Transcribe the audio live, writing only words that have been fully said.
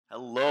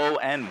Hello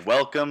and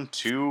welcome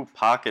to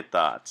Pocket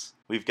Thoughts.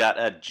 We've got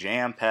a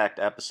jam-packed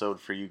episode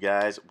for you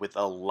guys with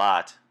a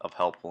lot of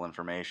helpful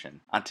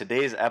information. On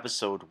today's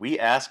episode, we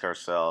ask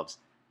ourselves,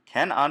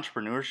 can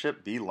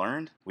entrepreneurship be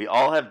learned? We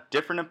all have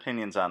different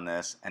opinions on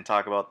this and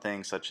talk about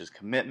things such as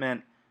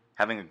commitment,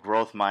 having a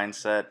growth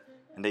mindset,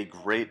 and a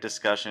great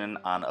discussion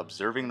on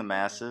observing the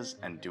masses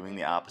and doing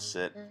the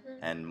opposite,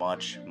 and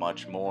much,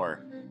 much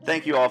more.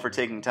 Thank you all for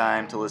taking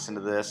time to listen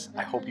to this.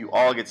 I hope you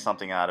all get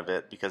something out of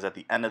it because at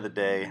the end of the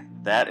day,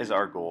 that is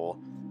our goal,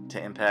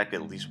 to impact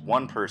at least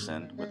one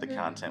person with the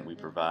content we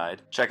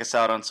provide. Check us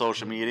out on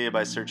social media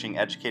by searching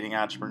Educating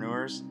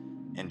Entrepreneurs.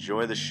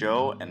 Enjoy the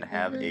show and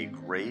have a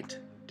great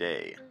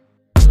day.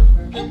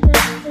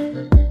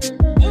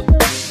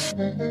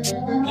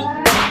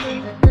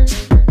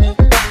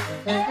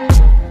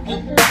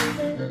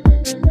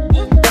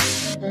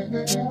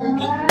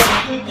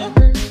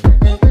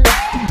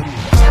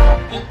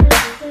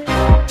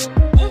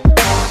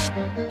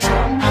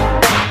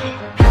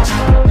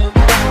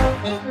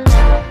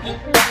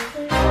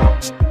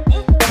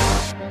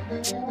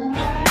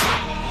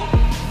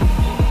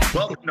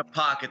 Welcome to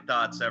Pocket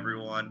Thoughts,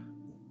 everyone.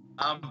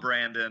 I'm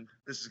Brandon.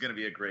 This is going to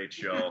be a great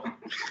show.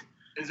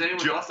 Is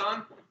anyone else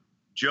on?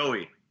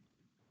 Joey,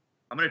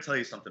 I'm going to tell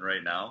you something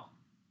right now,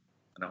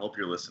 and I hope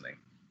you're listening.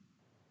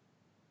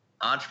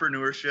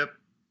 Entrepreneurship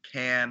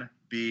can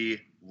be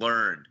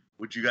learned.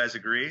 Would you guys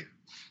agree,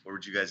 or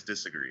would you guys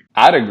disagree?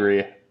 I'd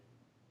agree.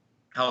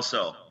 How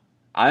so?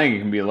 I think it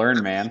can be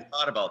learned, man. I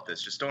thought about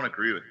this. Just don't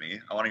agree with me.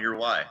 I want to hear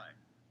why.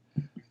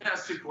 You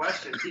asked two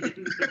questions. He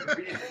didn't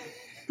agree.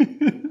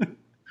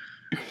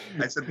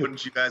 I said,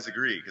 wouldn't you guys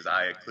agree? Because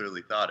I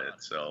clearly thought it.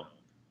 So.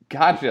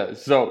 Gotcha.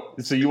 So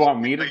you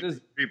want me to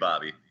just agree,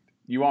 Bobby?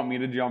 You want me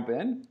to jump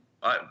in?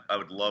 I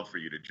would love for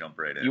you to jump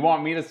right in. You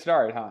want me to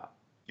start, huh?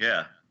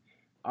 Yeah.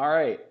 All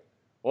right.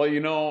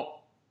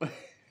 Well,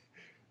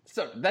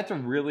 so that's a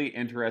really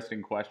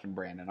interesting question,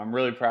 Brandon. I'm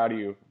really proud of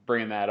you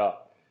bringing that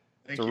up.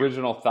 Thank It's you.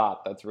 original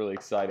thought. That's really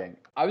exciting.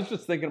 I was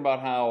just thinking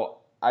about how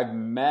I've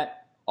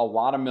met a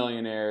lot of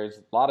millionaires,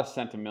 a lot of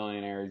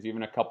centimillionaires,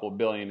 even a couple of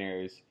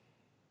billionaires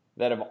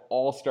that have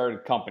all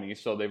started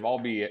companies. So they'd all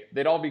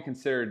be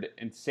considered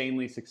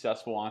insanely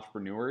successful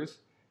entrepreneurs.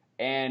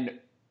 And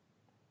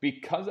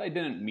because I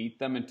didn't meet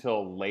them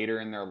until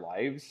later in their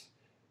lives,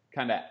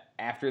 kind of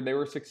after they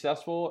were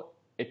successful,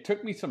 it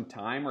took me some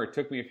time, or it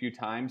took me a few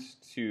times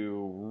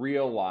to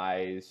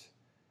realize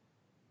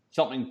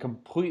something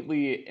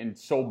completely and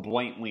so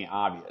blatantly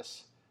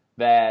obvious,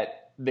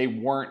 that they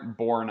weren't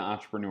born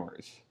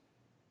entrepreneurs.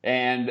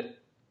 And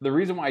the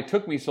reason why it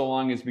took me so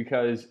long is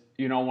because,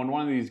 when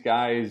one of these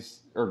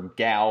guys or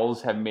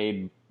gals have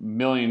made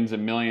millions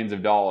and millions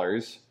of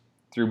dollars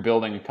through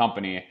building a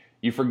company,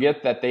 you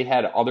forget that they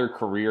had other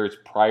careers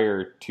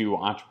prior to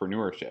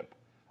entrepreneurship.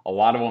 A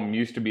lot of them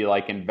used to be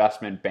like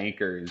investment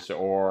bankers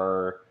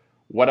or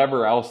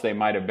whatever else they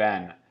might have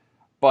been.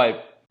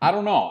 But I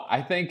don't know.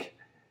 I think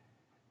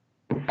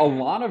a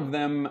lot of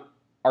them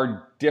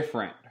are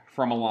different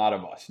from a lot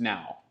of us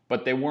now,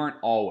 but they weren't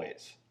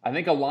always. I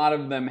think a lot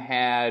of them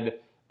had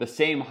the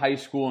same high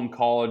school and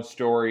college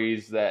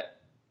stories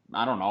that,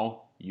 I don't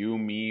know, you,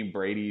 me,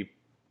 Brady,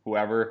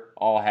 whoever,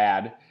 all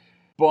had.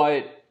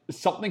 But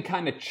something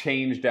kind of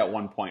changed at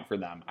one point for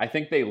them. I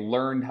think they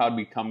learned how to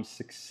become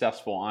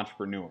successful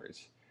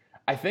entrepreneurs.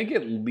 I think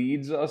it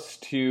leads us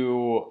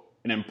to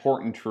an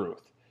important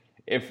truth.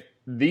 If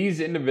these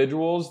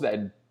individuals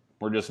that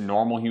were just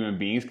normal human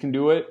beings can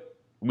do it,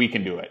 we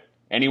can do it.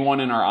 Anyone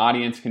in our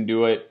audience can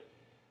do it.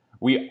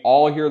 We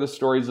all hear the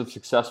stories of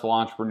successful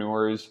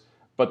entrepreneurs.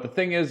 But the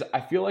thing is, I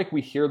feel like we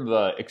hear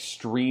the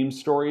extreme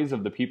stories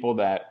of the people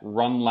that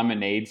run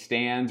lemonade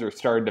stands or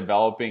started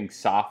developing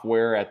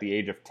software at the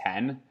age of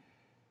 10.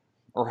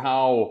 Or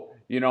how,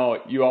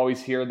 you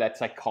always hear that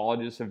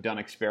psychologists have done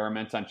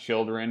experiments on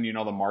children,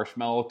 the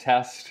marshmallow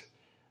test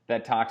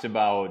that talks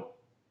about,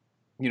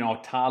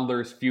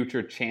 toddlers'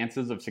 future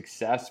chances of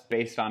success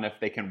based on if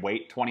they can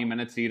wait 20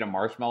 minutes to eat a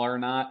marshmallow or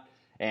not.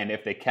 And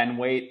if they can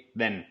wait,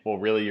 then, well,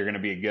 really, you're going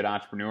to be a good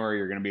entrepreneur,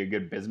 you're going to be a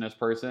good business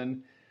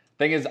person.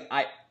 Thing is,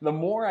 the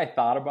more I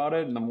thought about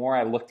it and the more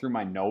I looked through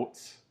my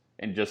notes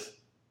and just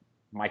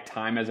my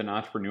time as an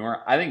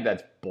entrepreneur, I think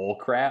that's bull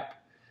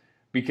crap.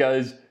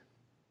 Because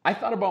I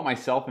thought about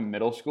myself in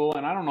middle school,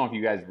 and I don't know if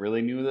you guys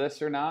really knew this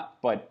or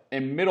not, but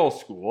in middle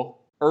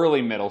school,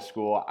 early middle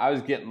school, I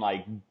was getting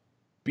like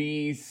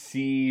B's,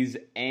 C's,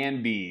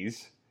 and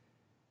D's.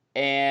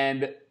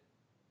 And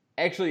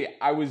actually,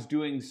 I was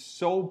doing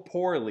so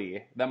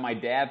poorly that my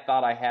dad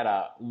thought I had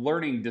a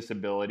learning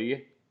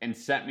disability and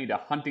sent me to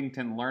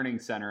Huntington Learning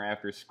Center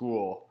after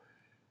school.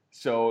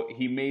 So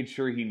he made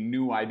sure he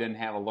knew I didn't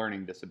have a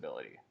learning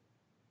disability.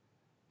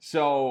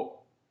 So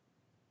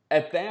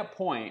at that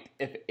point,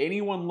 if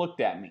anyone looked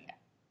at me,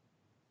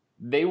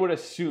 they would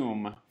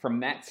assume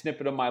from that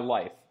snippet of my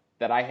life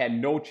that I had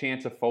no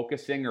chance of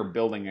focusing or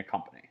building a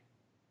company.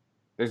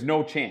 There's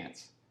no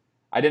chance.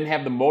 I didn't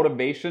have the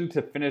motivation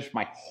to finish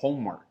my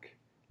homework,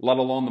 let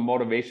alone the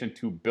motivation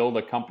to build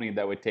a company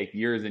that would take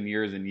years and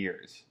years and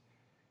years.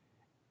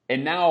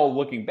 And now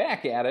looking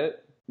back at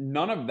it,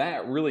 none of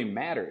that really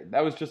mattered.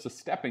 That was just a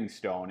stepping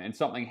stone. And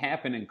something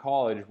happened in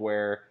college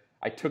where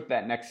I took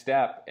that next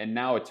step, and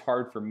now it's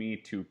hard for me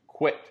to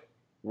quit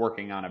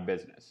working on a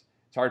business.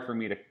 It's hard for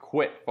me to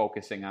quit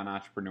focusing on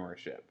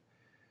entrepreneurship.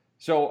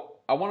 So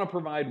I want to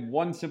provide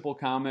one simple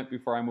comment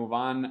before I move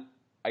on.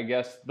 I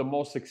guess the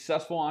most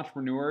successful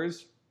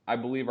entrepreneurs, I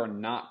believe, are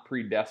not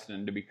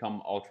predestined to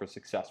become ultra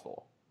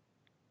successful.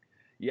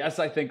 Yes,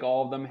 I think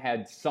all of them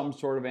had some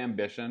sort of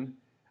ambition.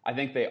 I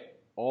think they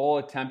all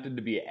attempted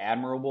to be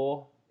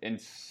admirable in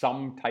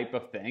some type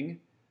of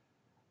thing.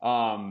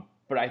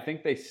 But I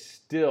think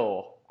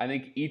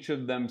each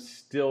of them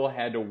still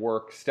had to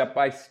work step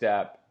by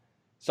step,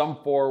 some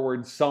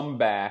forward, some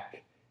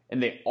back,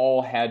 and they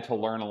all had to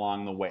learn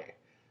along the way.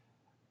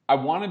 I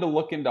wanted to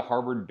look into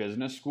Harvard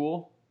Business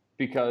School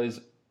because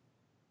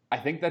I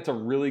think that's a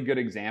really good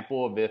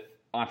example of if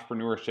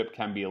entrepreneurship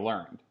can be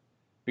learned.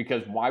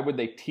 Because why would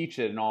they teach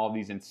it in all of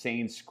these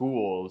insane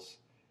schools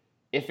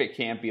if it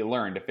can't be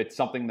learned, if it's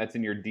something that's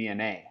in your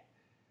DNA?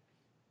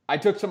 I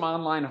took some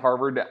online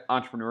Harvard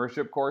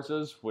entrepreneurship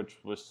courses, which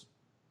was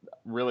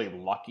really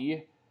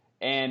lucky,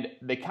 and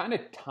they kind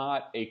of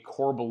taught a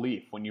core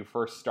belief when you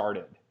first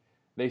started.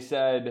 They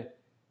said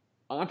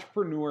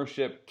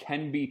entrepreneurship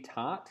can be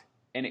taught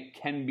and it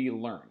can be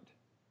learned.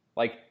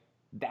 Like,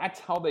 that's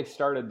how they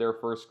started their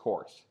first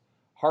course.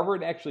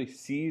 Harvard actually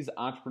sees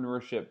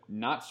entrepreneurship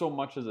not so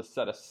much as a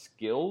set of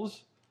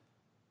skills,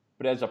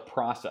 but as a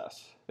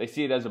process. They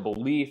see it as a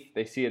belief.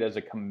 They see it as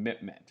a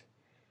commitment.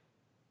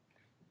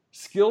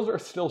 Skills are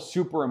still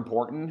super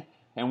important,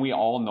 and we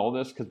all know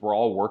this because we're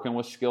all working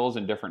with skills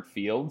in different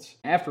fields.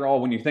 After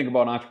all, when you think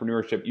about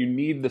entrepreneurship, you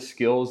need the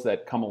skills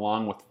that come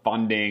along with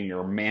funding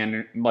or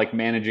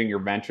managing your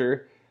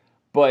venture,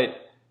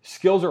 but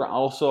skills are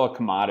also a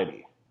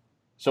commodity.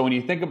 So when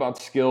you think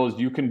about skills,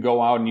 you can go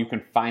out and you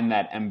can find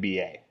that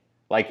MBA.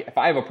 Like, if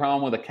I have a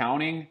problem with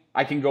accounting,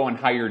 I can go and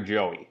hire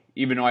Joey,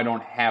 even though I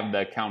don't have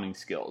the accounting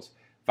skills.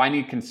 If I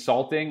need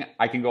consulting,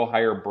 I can go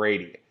hire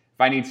Brady.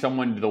 If I need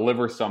someone to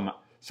deliver some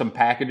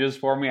packages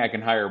for me, I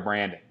can hire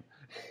Brandon.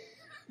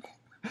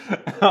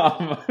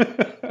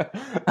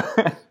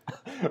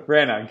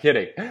 Brandon, I'm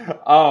kidding.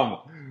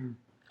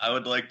 I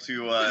would like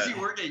to. Does he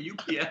work at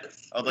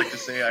UPS? I would like to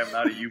say I'm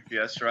not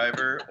a UPS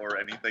driver or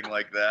anything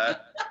like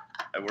that.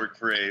 I work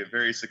for a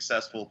very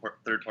successful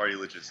third-party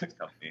logistics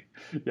company.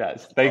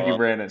 Yes, thank you,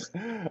 Brandon.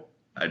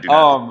 I do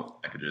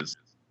not packages.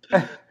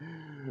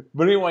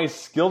 But anyway,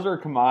 skills are a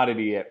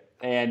commodity,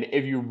 and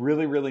if you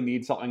really, really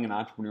need something in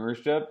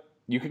entrepreneurship,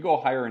 you could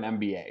go hire an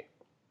MBA.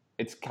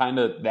 It's kind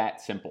of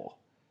that simple.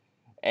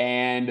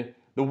 And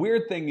the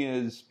weird thing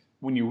is,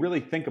 when you really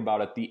think about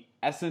it, the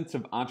essence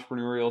of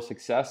entrepreneurial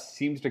success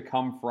seems to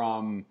come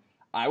from,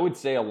 I would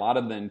say, a lot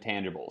of the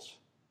intangibles.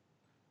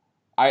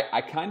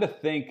 I kind of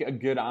think a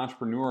good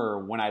entrepreneur,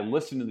 when I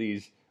listen to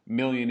these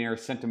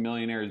millionaires,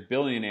 centimillionaires,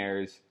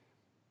 billionaires,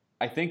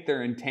 I think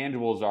their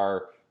intangibles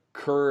are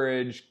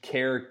courage,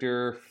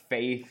 character,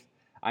 faith.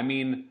 I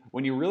mean,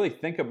 when you really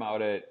think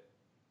about it,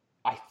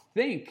 I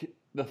think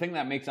the thing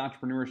that makes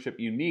entrepreneurship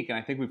unique, and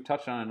I think we've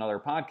touched on in another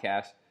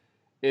podcast,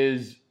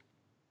 is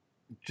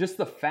just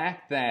the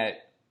fact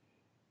that,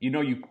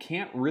 you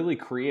can't really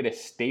create a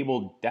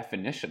stable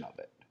definition of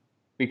it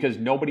because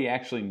nobody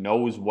actually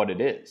knows what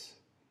it is.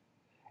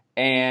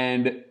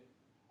 And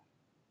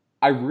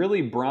I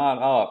really brought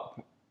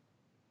up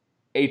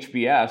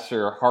HBS,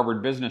 or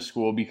Harvard Business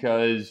School,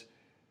 because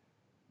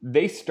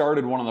they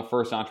started one of the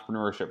first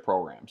entrepreneurship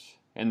programs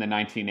in the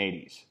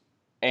 1980s.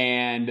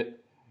 And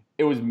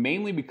it was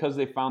mainly because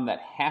they found that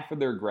half of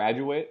their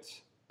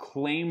graduates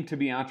claimed to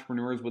be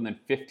entrepreneurs within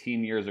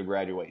 15 years of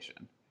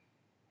graduation.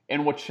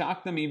 And what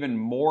shocked them even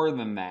more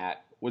than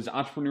that was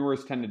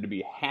entrepreneurs tended to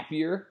be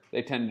happier,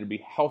 they tended to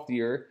be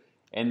healthier,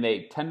 and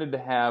they tended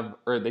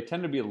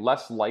to be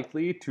less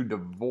likely to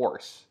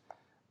divorce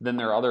than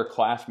their other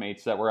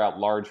classmates that were at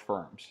large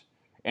firms.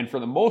 And for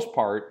the most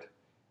part,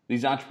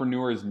 these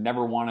entrepreneurs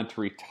never wanted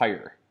to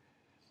retire.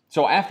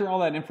 So after all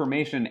that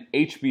information,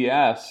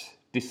 HBS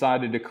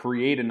decided to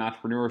create an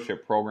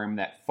entrepreneurship program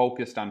that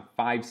focused on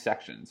 5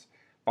 sections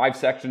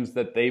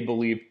that they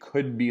believed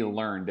could be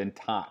learned and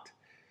taught.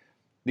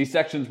 These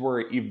sections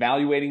were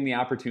evaluating the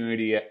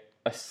opportunity,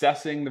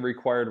 assessing the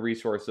required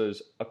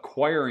resources,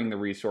 acquiring the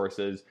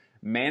resources,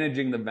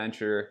 managing the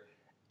venture,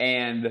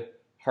 and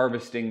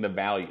harvesting the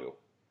value.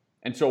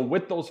 And so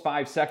with those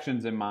 5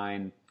 sections in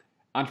mind,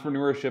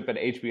 entrepreneurship at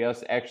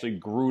HBS actually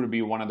grew to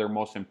be one of their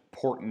most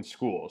important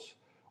schools,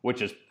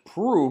 which is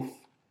proof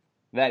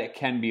that it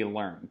can be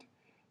learned.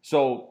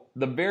 So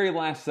the very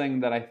last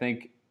thing that I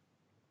think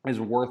is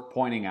worth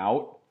pointing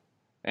out,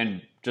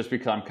 and just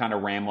because I'm kind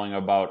of rambling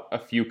about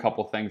a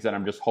couple things that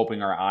I'm just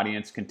hoping our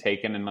audience can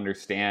take in and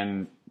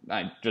understand,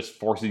 just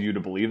forces you to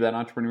believe that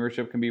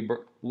entrepreneurship can be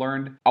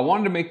learned. I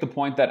wanted to make the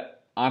point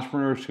that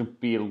entrepreneurship can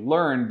be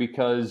learned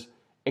because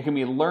it can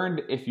be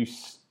learned if you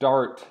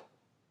start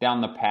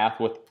down the path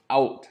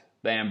without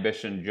the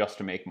ambition just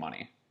to make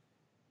money.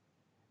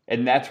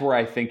 And that's where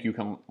I think you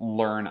can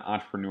learn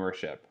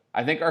entrepreneurship.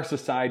 I think our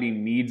society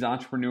needs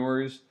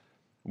entrepreneurs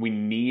We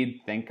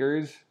need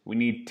thinkers, we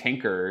need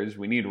tinkerers,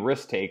 we need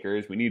risk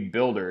takers, we need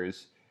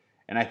builders.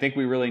 And I think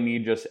we really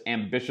need just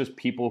ambitious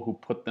people who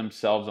put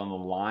themselves on the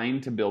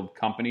line to build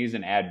companies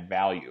and add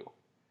value.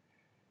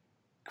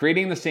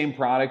 Creating the same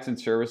products and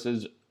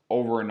services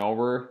over and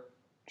over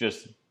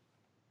just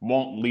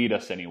won't lead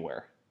us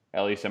anywhere.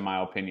 At least in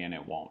my opinion,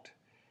 it won't.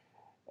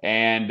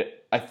 And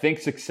I think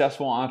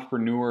successful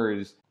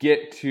entrepreneurs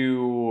get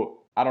to,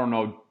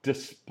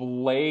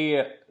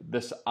 display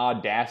this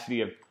audacity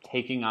of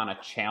taking on a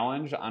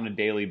challenge on a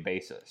daily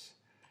basis.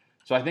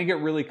 So I think it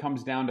really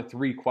comes down to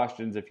 3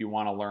 questions if you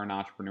want to learn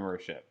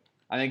entrepreneurship.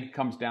 I think it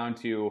comes down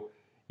to,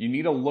 you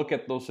need to look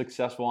at those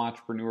successful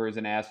entrepreneurs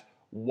and ask,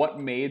 what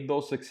made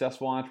those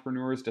successful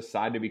entrepreneurs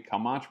decide to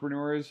become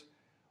entrepreneurs?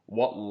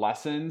 What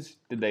lessons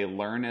did they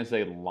learn as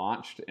they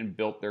launched and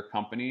built their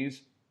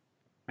companies?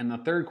 And the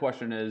third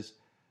question is,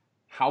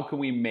 how can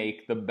we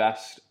make the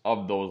best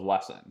of those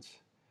lessons?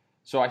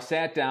 So I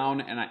sat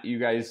down and you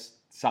guys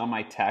saw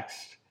my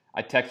text.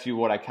 I text you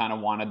what I kind of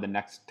wanted the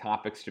next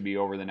topics to be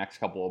over the next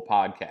couple of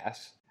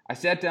podcasts. I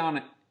sat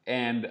down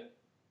and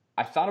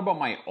I thought about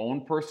my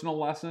own personal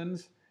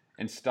lessons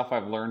and stuff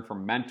I've learned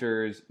from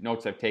mentors,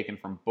 notes I've taken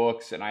from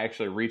books, and I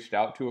actually reached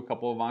out to a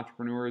couple of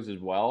entrepreneurs as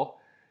well.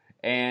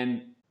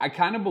 And I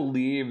kind of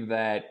believe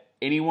that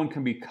anyone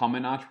can become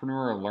an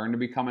entrepreneur or learn to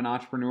become an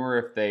entrepreneur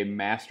if they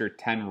master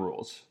 10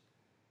 rules.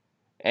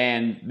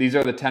 And these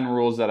are the 10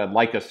 rules that I'd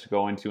like us to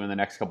go into in the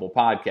next couple of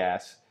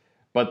podcasts.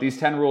 But these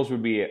 10 rules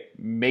would be: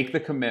 make the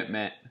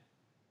commitment,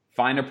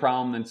 find a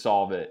problem and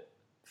solve it,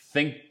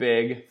 think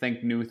big,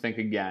 think new, think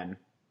again.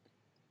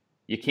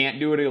 You can't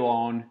do it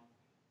alone.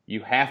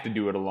 You have to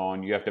do it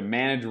alone. You have to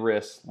manage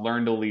risks,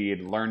 learn to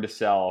lead, learn to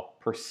sell,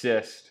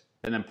 persist,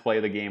 and then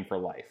play the game for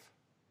life.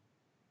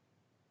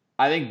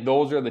 I think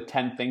those are the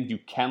 10 things you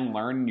can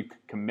learn and you can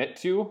commit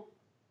to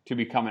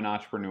become an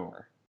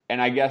entrepreneur.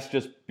 And I guess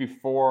just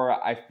before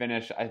I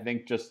finish, I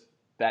think just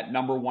that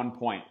number 1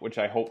 point, which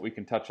I hope we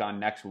can touch on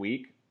next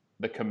week,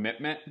 the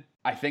commitment.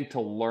 I think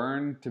to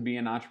learn to be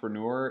an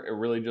entrepreneur, it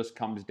really just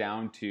comes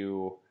down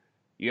to,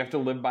 you have to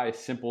live by a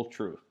simple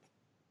truth.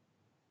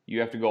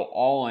 You have to go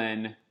all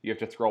in. You have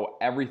to throw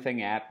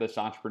everything at this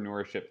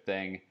entrepreneurship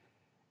thing.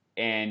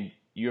 And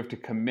you have to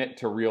commit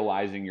to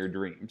realizing your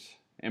dreams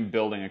and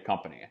building a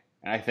company.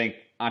 And I think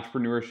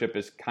entrepreneurship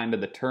is kind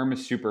of, the term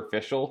is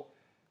superficial,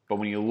 but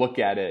when you look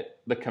at it,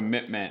 the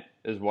commitment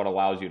is what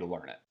allows you to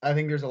learn it. I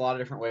think there's a lot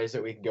of different ways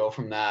that we can go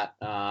from that.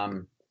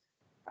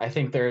 I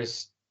think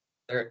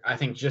I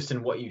think just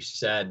in what you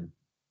said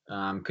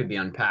could be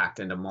unpacked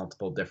into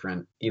multiple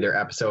different either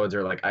episodes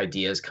or like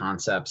ideas,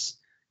 concepts,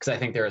 because I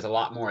think there is a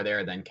lot more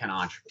there than can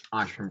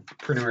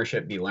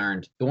entrepreneurship be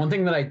learned. The one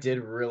thing that I did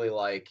really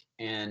like,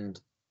 and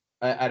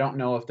I don't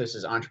know if this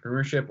is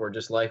entrepreneurship or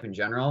just life in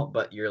general,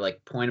 but your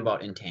like point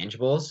about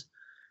intangibles.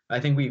 I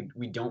think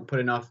we don't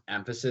put enough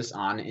emphasis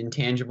on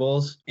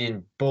intangibles,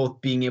 and both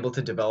being able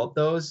to develop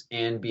those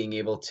and being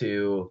able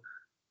to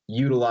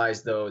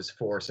utilize those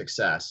for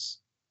success.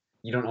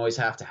 You don't always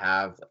have to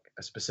have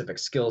a specific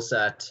skill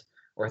set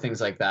or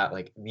things like that.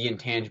 Like, the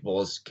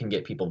intangibles can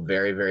get people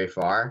very, very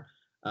far.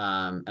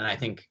 And I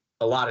think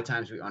a lot of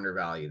times we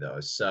undervalue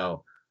those.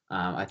 So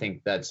I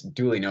think that's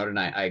duly noted, and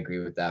I agree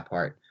with that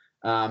part.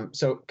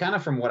 So kind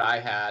of from what I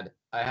had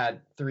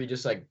 3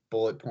 just like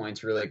bullet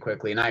points really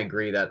quickly. And I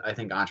agree that I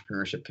think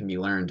entrepreneurship can be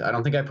learned. I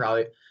don't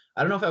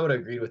know if I would have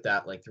agreed with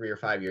that like 3 or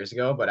 5 years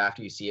ago, but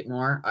after you see it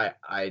more,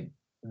 I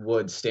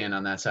would stand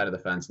on that side of the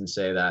fence and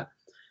say that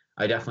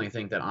I definitely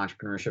think that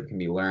entrepreneurship can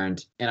be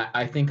learned. And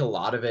I think a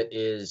lot of it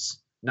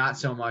is not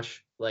so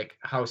much like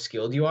how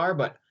skilled you are,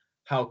 but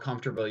how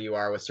comfortable you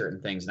are with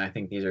certain things. And I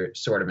think these are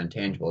sort of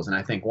intangibles. And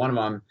I think one of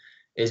them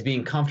is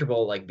being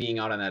comfortable, like being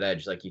out on that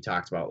edge, like you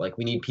talked about. Like,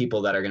 we need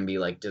people that are going to be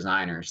like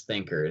designers,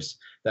 thinkers,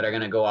 that are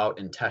going to go out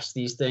and test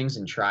these things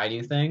and try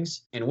new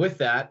things. And with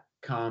that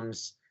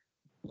comes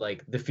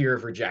like the fear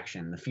of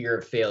rejection, the fear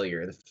of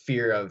failure, the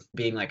fear of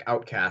being like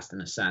outcast in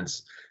a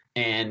sense.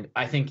 And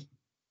I think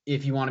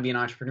if you want to be an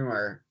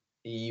entrepreneur,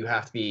 you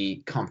have to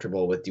be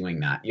comfortable with doing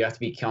that. You have to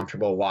be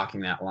comfortable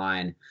walking that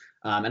line.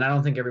 And I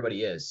don't think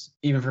everybody is.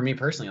 Even for me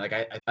personally,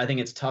 like I think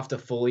it's tough to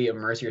fully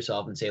immerse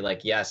yourself and say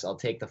like, yes, I'll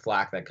take the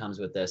flack that comes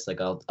with this.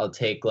 Like I'll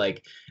take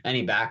like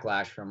any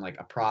backlash from like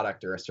a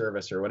product or a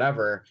service or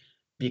whatever,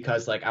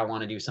 because like I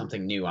want to do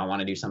something new. I want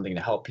to do something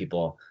to help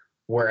people.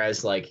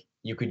 Whereas like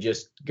you could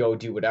just go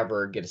do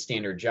whatever, get a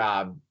standard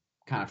job,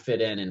 kind of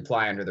fit in and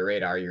fly under the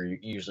radar. You're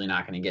usually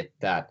not going to get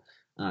that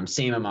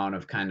same amount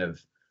of kind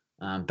of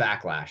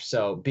backlash.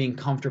 So being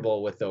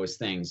comfortable with those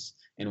things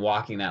and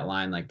walking that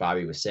line, like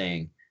Bobby was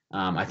saying,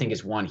 I think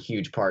is one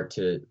huge part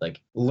to like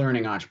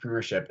learning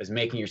entrepreneurship, is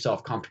making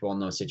yourself comfortable in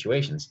those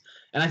situations.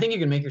 And I think you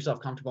can make yourself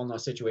comfortable in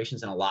those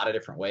situations in a lot of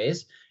different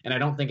ways. And I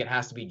don't think it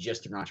has to be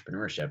just through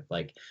entrepreneurship.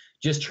 Like,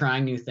 just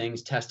trying new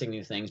things, testing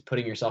new things,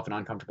 putting yourself in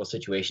uncomfortable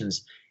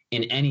situations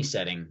in any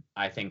setting,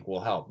 I think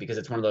will help, because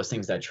it's one of those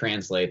things that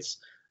translates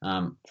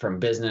from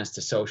business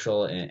to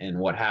social and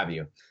what have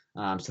you.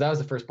 So that was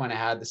the first point I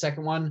had. The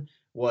second one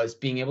was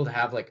being able to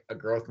have like a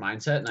growth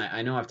mindset. And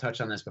I know I've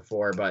touched on this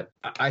before, but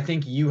I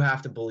think you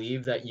have to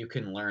believe that you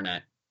can learn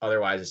it.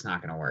 Otherwise, it's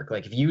not going to work.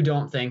 Like if you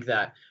don't think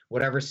that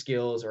whatever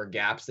skills or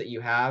gaps that you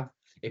have,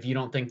 if you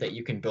don't think that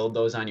you can build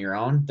those on your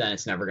own, then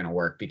it's never going to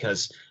work.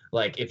 Because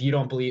like if you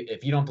don't believe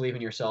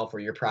in yourself or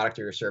your product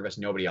or your service,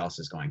 nobody else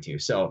is going to.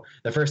 So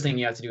the first thing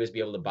you have to do is be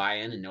able to buy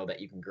in and know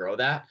that you can grow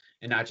that,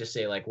 and not just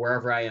say like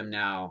wherever I am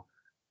now,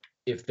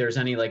 if there's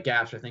any like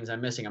gaps or things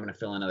I'm missing, I'm going to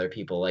fill in other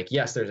people. Like,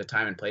 yes, there's a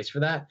time and place for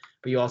that,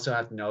 but you also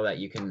have to know that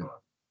you can,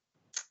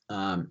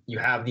 you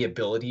have the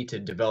ability to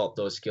develop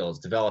those skills,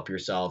 develop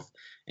yourself,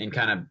 and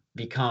kind of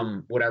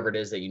become whatever it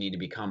is that you need to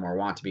become or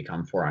want to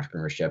become for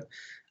entrepreneurship.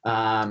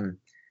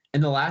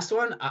 And the last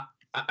one,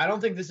 I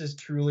don't think this is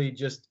truly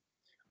just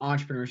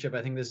entrepreneurship.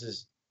 I think this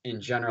is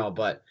in general,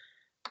 but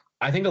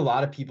I think a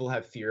lot of people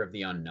have fear of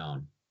the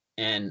unknown.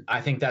 And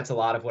I think that's a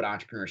lot of what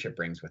entrepreneurship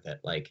brings with it.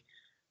 Like,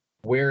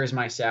 where is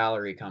my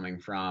salary coming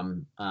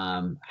from?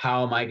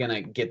 How am I going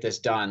to get this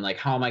done? Like,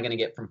 how am I going to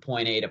get from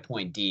point A to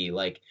point D?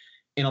 Like,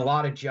 in a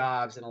lot of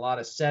jobs, in a lot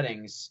of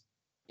settings,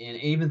 and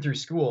even through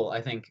school,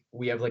 I think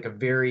we have like a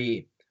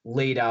very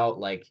laid out,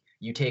 like,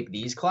 you take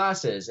these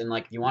classes and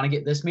like, if you want to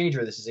get this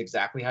major, this is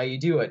exactly how you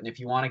do it. And if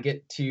you want to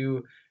get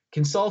to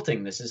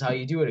consulting, this is how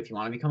you do it. If you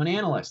want to become an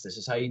analyst, this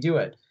is how you do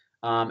it.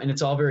 And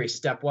it's all very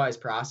stepwise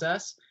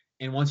process.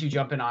 And once you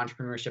jump into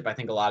entrepreneurship, I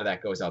think a lot of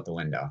that goes out the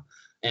window.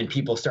 And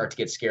people start to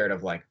get scared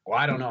of like, well,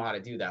 I don't know how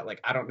to do that.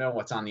 Like, I don't know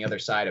what's on the other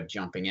side of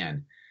jumping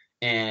in.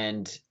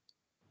 And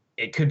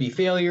it could be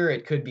failure.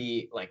 It could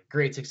be like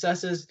great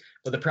successes.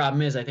 But the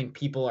problem is, I think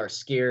people are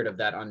scared of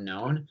that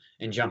unknown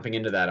and jumping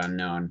into that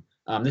unknown.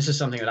 This is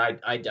something that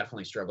I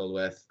definitely struggled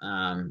with,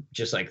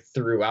 just like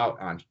throughout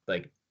on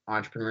like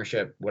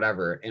entrepreneurship,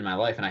 whatever in my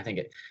life. And I think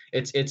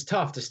it's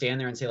tough to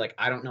stand there and say like,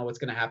 I don't know what's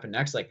going to happen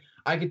next. Like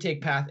I could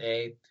take path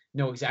A,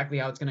 know exactly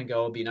how it's going to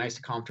go, be nice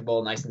and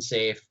comfortable, nice and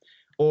safe.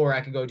 Or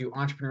I could go do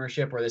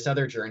entrepreneurship or this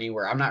other journey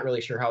where I'm not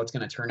really sure how it's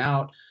going to turn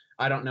out.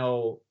 I don't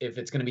know if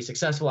it's going to be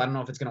successful. I don't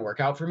know if it's going to work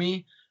out for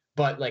me.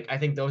 But like, I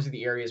think those are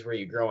the areas where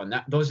you grow. And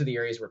those are the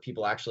areas where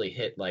people actually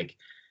hit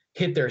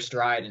their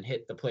stride and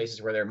hit the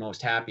places where they're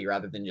most happy,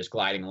 rather than just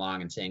gliding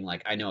along and saying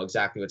like, I know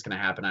exactly what's going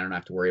to happen. I don't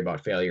have to worry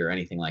about failure or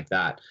anything like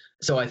that.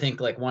 So I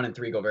think like 1 and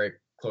 3 go very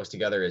close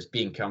together, is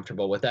being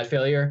comfortable with that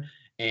failure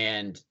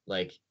and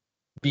like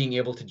being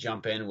able to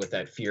jump in with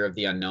that fear of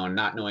the unknown,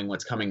 not knowing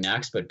what's coming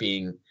next, but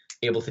being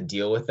able to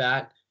deal with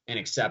that and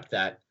accept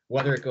that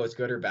whether it goes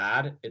good or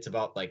bad, it's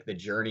about like the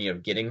journey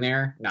of getting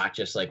there, not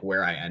just like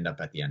where I end up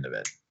at the end of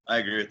it. I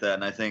agree with that.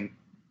 And I think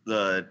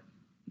the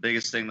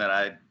biggest thing that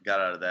I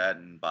got out of that,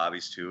 and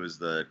Bobby's too, is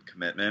the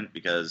commitment,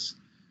 because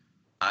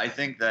I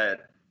think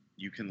that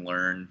you can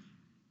learn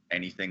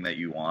anything that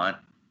you want.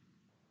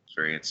 It's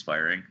very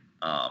inspiring.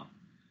 But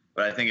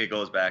I think it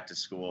goes back to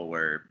school,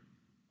 where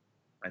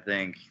I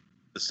think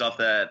the stuff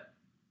that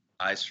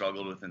I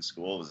struggled with in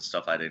school was the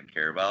stuff I didn't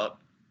care about.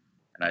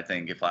 And I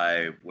think if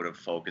I would have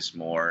focused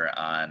more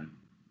on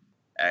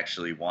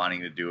actually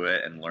wanting to do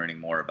it and learning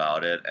more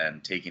about it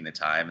and taking the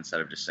time, instead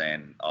of just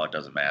saying, oh, it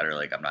doesn't matter,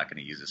 like I'm not going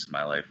to use this in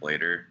my life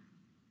later,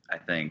 I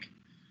think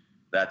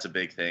that's a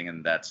big thing.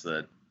 And that's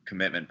the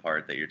commitment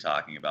part that you're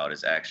talking about,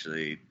 is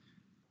actually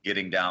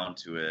getting down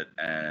to it.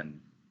 And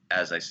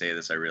as I say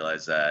this, I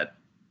realize that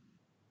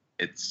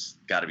it's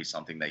got to be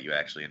something that you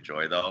actually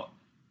enjoy, though.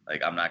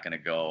 Like I'm not going to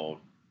go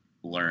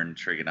learn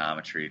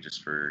trigonometry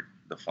just for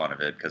the fun of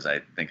it because I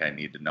think I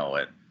need to know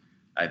it.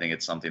 I think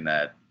it's something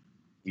that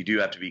you do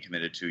have to be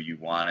committed to. You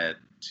want it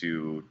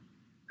to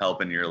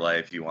help in your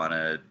life. You want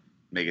to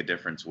make a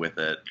difference with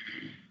it.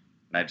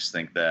 And I just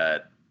think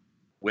that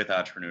with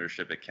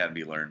entrepreneurship, it can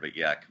be learned. But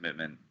yeah,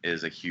 commitment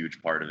is a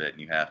huge part of it.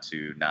 And you have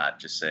to not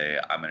just say,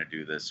 I'm going to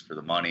do this for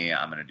the money.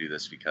 I'm going to do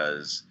this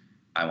because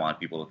I want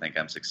people to think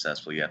I'm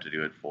successful. You have to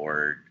do it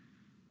for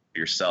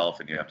yourself,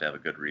 and you have to have a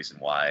good reason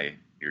why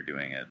you're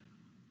doing it.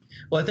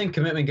 Well, I think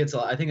commitment gets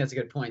I think that's a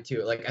good point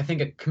too. Like, I think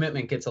a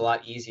commitment gets a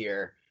lot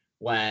easier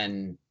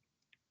when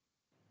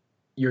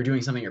you're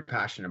doing something you're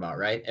passionate about,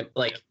 right?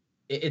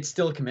 It's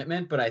still a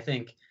commitment, but I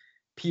think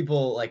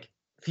people like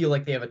feel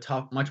like they have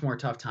a much more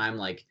tough time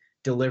like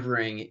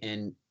delivering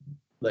and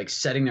like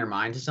setting their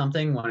mind to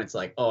something when it's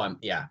like, oh,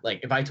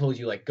 like if I told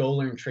you like go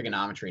learn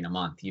trigonometry in a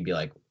month, you'd be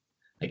like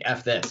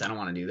F this, I don't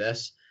want to do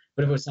this.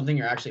 But if it was something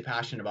you're actually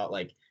passionate about,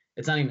 like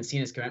it's not even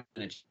seen as commitment.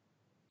 It's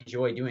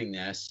enjoy doing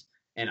this,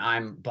 and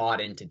I'm bought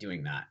into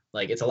doing that.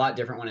 Like it's a lot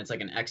different when it's like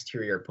an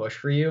exterior push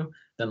for you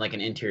than like an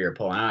interior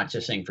pull. And I'm not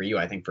just saying for you,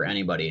 I think for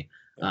anybody.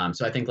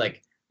 So I think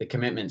like the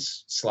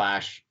commitments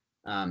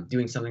 /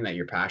 doing something that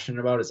you're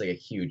passionate about is like a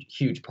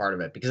huge part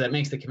of it, because that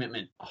makes the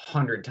commitment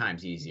 100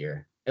 times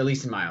easier, at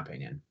least in my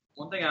opinion.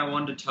 One thing I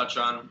wanted to touch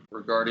on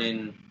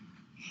regarding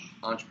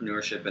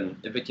entrepreneurship, and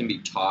if it can be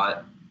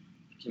taught,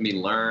 it can be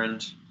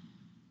learned,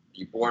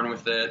 you're born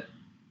with it.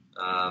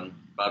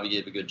 Bobby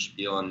gave a good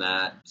spiel on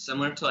that.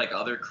 Similar to like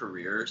other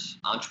careers,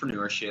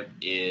 entrepreneurship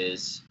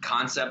is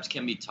concepts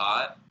can be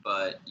taught,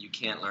 but you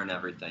can't learn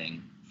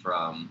everything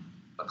from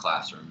a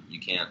classroom. You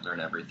can't learn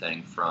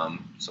everything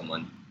from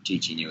someone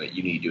teaching you it.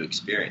 You need to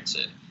experience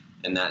it.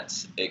 And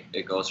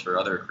it goes for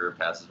other career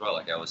paths as well,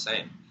 like I was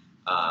saying.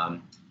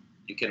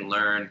 You can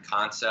learn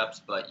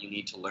concepts, but you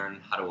need to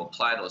learn how to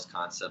apply those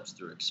concepts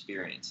through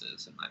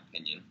experiences, in my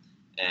opinion.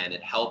 And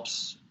it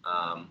helps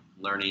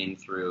learning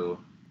through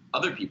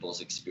other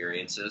people's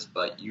experiences,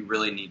 but you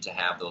really need to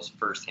have those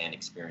firsthand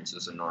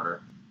experiences in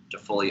order to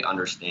fully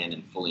understand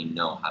and fully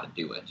know how to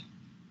do it.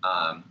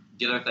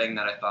 The other thing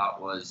that I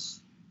thought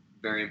was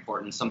very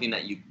important, something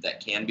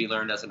that can be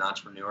learned as an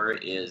entrepreneur,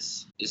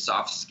 is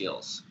soft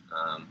skills.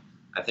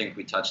 I think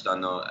we touched on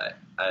those.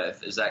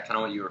 Is that kind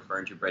of what you were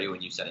referring to, Brady, when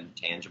you said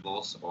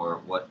intangibles,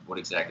 or what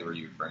exactly were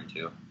you referring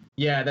to?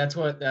 Yeah, that's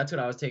what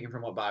I was taking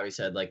from what Bobby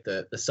said, like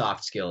the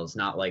soft skills,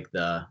 not like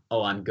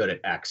I'm good at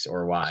X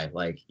or Y.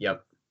 Like,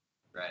 yep.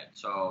 Right.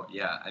 So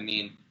yeah, I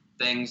mean,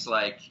 things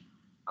like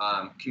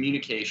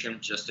communication,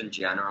 just in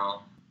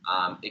general,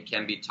 it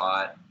can be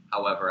taught.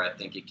 However, I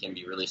think it can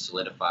be really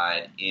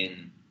solidified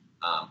in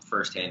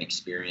firsthand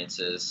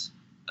experiences.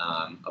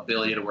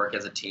 Ability to work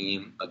as a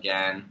team,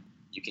 again,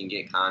 you can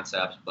get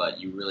concepts, but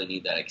you really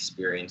need that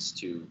experience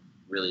to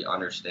really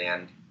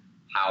understand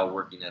how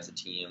working as a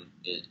team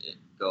it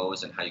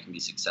goes and how you can be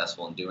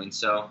successful in doing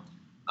so.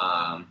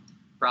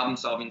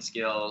 Problem-solving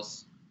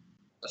skills,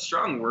 a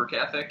strong work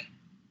ethic.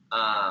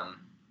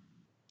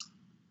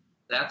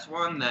 That's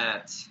one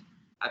that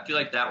I feel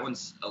like that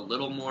one's a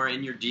little more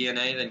in your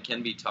DNA than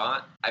can be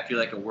taught. I feel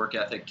like a work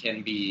ethic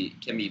can be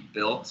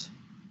built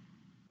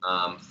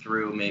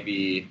through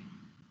maybe,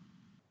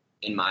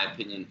 in my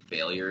opinion,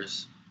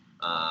 failures.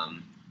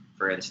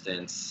 For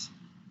instance,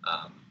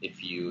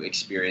 if you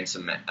experience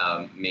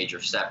a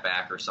major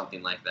setback or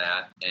something like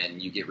that,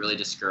 and you get really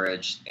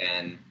discouraged,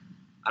 and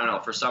I don't know,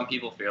 for some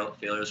people,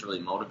 failures really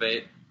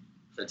motivate.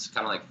 It's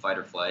kind of like fight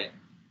or flight.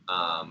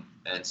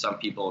 And some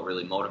people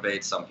really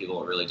motivate, some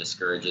people it really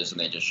discourages, and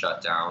they just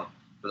shut down.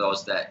 For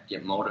those that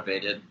get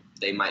motivated,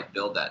 they might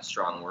build that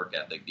strong work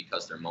ethic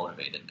because they're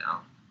motivated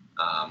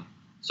now.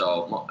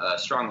 So a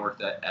strong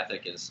work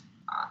ethic is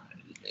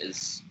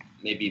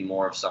maybe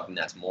more of something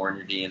that's more in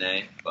your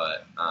DNA.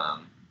 But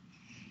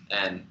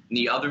and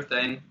the other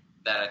thing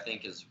that I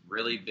think is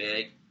really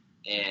big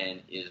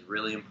and is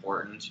really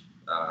important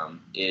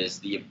is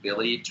the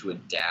ability to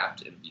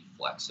adapt and be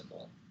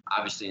flexible.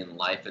 Obviously, in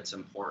life, it's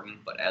important,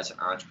 but as an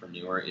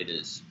entrepreneur, it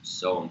is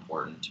so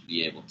important to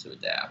be able to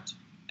adapt.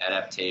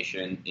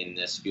 Adaptation in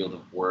this field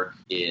of work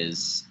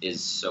is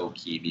so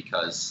key,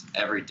 because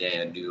every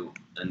day a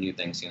new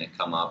thing's going to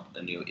come up,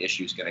 a new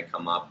issue's going to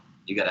come up.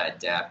 You got to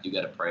adapt. You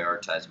got to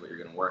prioritize what you're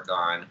going to work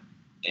on,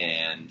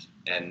 and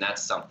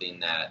that's something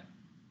that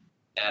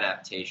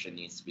adaptation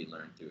needs to be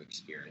learned through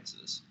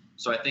experiences.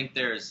 So I think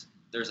there's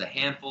a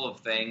handful of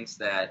things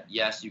that,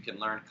 yes, you can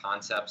learn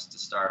concepts to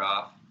start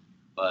off,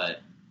 but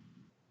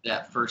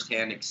that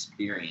firsthand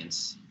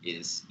experience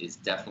is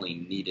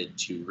definitely needed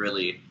to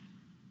really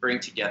bring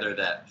together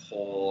that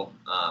whole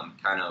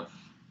kind of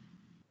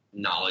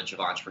knowledge of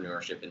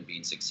entrepreneurship and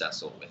being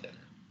successful within it.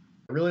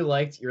 I really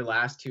liked your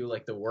last two,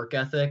 like the work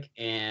ethic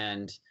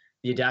and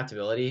the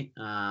adaptability,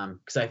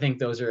 because I think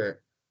the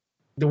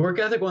work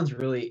ethic one's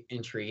really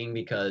intriguing,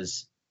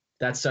 because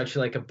that's such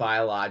like a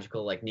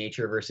biological, like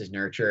nature versus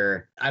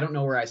nurture. I don't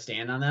know where I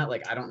stand on that.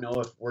 Like, I don't know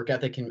if work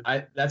ethic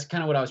that's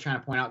kind of what I was trying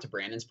to point out to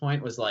Brandon's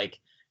point, was like,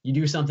 you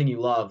do something you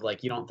love,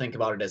 like you don't think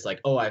about it as like,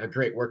 oh, I have a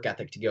great work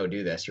ethic to go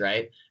do this,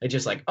 right? It's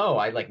just like, oh,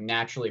 I like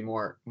naturally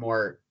more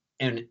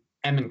and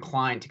am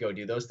inclined to go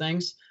do those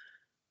things.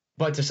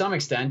 But to some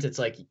extent, it's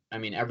like, I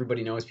mean,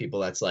 everybody knows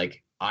people that's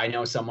like, I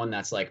know someone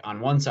that's like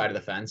on one side of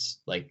the fence,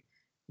 like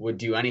would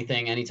do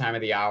anything any time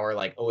of the hour,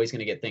 like always going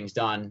to get things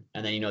done.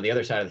 And then, the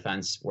other side of the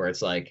fence where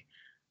it's like,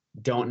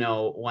 don't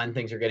know when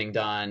things are getting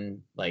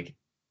done, like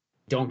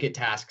don't get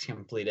tasks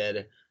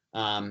completed.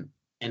 And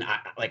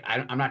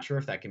I'm not sure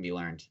if that can be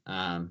learned. So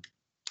I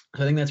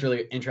think that's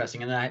really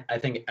interesting. And I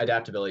think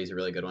adaptability is a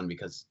really good one,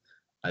 because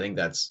I think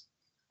that's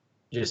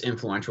just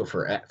influential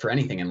for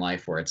anything in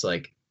life, where it's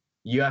like,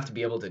 you have to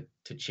be able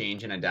to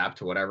change and adapt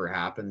to whatever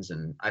happens.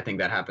 And I think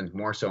that happens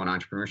more so in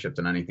entrepreneurship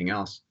than anything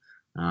else.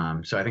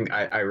 So I think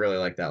I really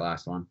like that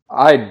last one.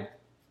 I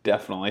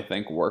definitely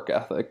think work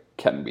ethic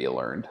can be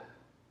learned,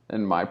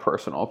 in my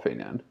personal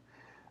opinion.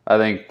 I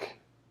think,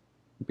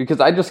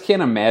 because I just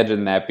can't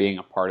imagine that being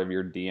a part of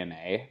your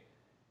DNA.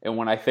 And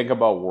when I think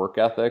about work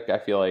ethic, I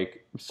feel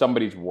like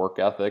somebody's work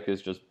ethic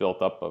is just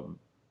built up of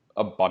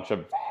a bunch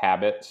of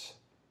habits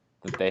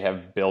that they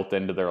have built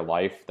into their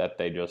life that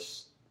they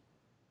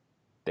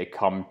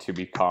come to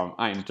become,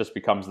 it just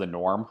becomes the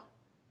norm,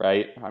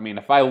 right? I mean,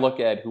 if I look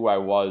at who I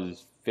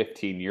was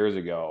 15 years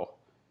ago,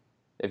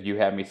 if you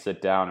had me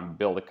sit down and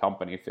build a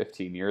company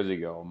 15 years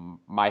ago,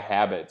 my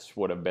habits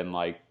would have been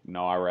like,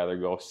 no, I'd rather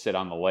go sit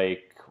on the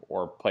lake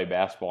or play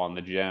basketball in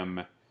the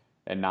gym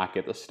and not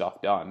get the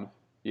stuff done,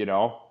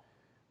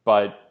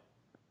 But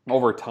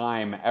over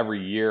time,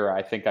 every year,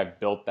 I think I've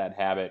built that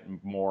habit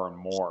more and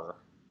more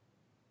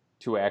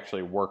to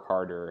actually work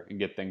harder and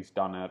get things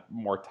done in a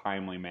more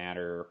timely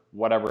manner,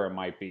 whatever it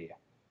might be.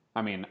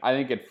 I mean, I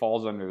think it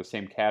falls under the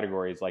same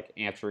category as like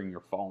answering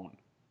your phone.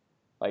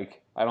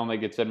 Like, I don't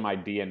think it's in my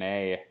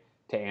DNA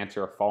to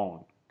answer a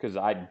phone because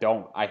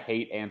I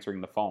hate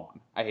answering the phone.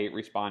 I hate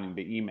responding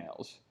to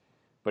emails,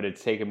 but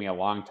it's taken me a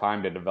long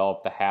time to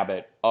develop the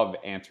habit of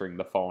answering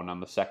the phone on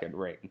the second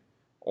ring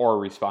or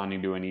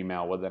responding to an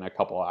email within a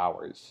couple of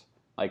hours.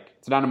 Like,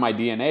 it's not in my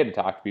DNA to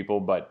talk to people,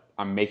 but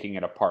I'm making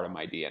it a part of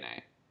my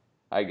DNA,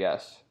 I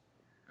guess.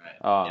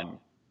 Right. Yeah.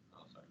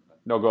 Oh, sorry.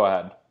 No, go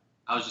ahead.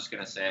 I was just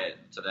gonna say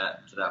to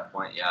that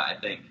point. Yeah, I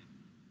think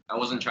I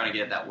wasn't trying to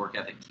get that work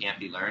ethic can't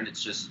be learned.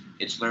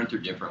 It's learned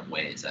through different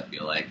ways. I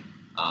feel like,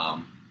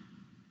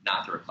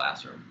 not through a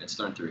classroom. It's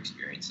learned through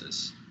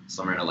experiences.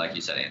 Similar to, like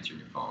you said, answering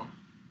your phone.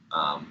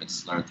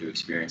 It's learned through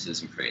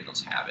experiences and creating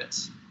those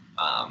habits.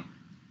 But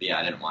yeah,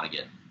 I didn't want to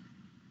get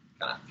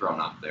kind of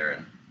thrown up there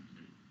and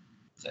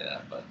say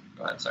that. But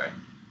go ahead. Sorry.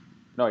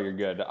 No, you're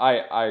good.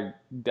 I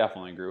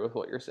definitely agree with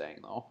what you're saying,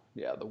 though.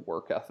 Yeah, the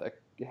work ethic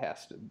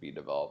has to be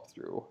developed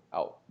through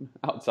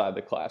outside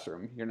the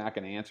classroom. You're not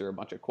going to answer a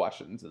bunch of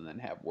questions and then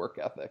have work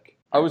ethic.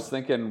 I was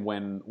thinking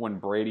when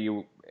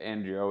Brady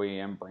and Joey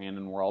and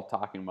Brandon were all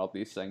talking about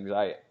these things,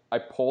 I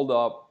pulled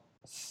up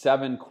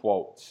 7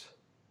 quotes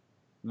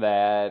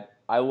that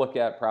I look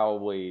at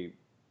probably,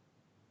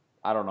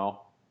 I don't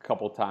know, a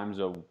couple times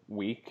a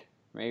week,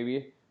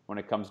 maybe, when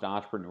it comes to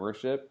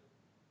entrepreneurship.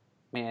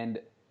 And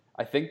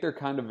I think they're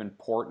kind of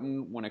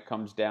important when it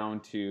comes down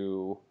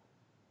to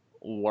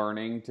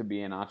learning to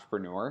be an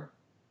entrepreneur.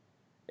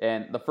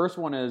 And the first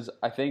one is,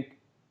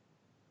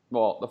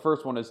 the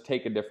first one is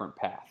take a different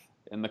path.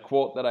 And the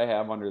quote that I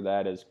have under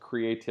that is,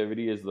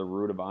 creativity is the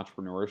root of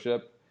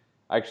entrepreneurship.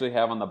 I actually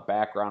have on the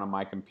background of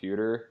my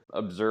computer,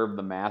 observe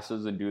the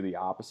masses and do the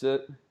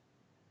opposite.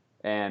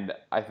 And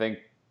I think,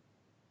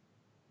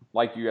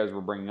 like you guys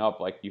were bringing up,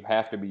 like, you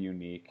have to be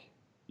unique.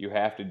 You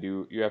have to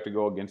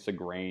go against the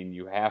grain.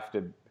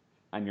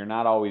 And you're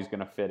not always going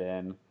to fit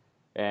in.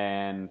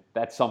 And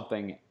that's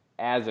something,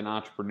 as an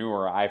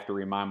entrepreneur, I have to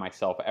remind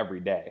myself every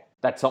day.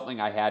 That's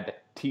something I had to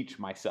teach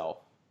myself,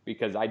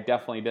 because I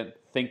definitely didn't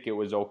think it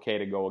was okay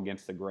to go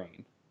against the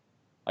grain.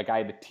 Like, I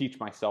had to teach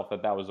myself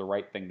that was the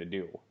right thing to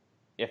do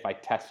if I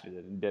tested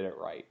it and did it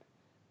right.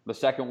 The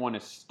second one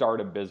is start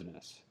a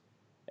business.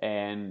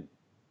 And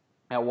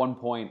at one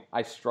point,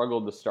 I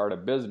struggled to start a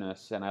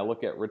business, and I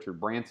look at Richard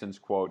Branson's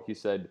quote. He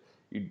said,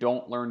 "You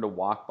don't learn to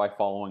walk by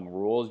following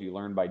rules, you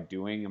learn by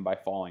doing and by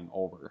falling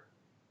over."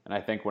 And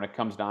I think when it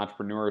comes to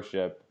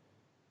entrepreneurship,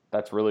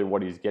 that's really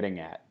what he's getting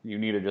at. You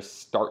need to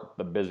just start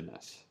the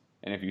business.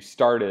 And if you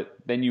start it,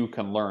 then you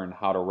can learn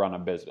how to run a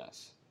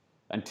business.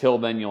 Until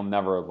then, you'll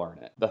never learn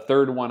it. The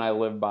third one I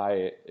live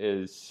by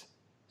is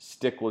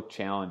stick with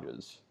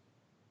challenges.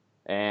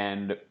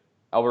 And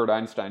Albert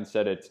Einstein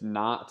said, it's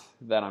not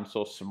that I'm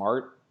so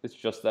smart, it's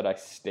just that I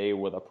stay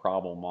with a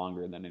problem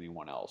longer than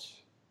anyone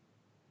else.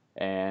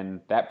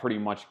 And that pretty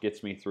much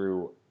gets me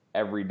through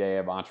every day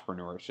of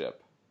entrepreneurship.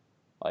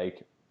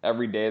 Like,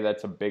 every day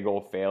that's a big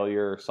old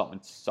failure or something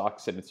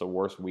sucks and it's the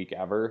worst week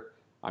ever,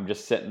 I'm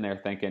just sitting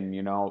there thinking,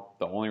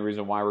 the only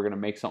reason why we're going to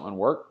make something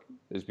work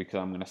is because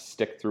I'm going to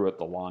stick through it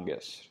the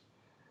longest.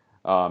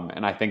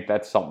 And I think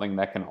that's something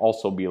that can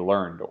also be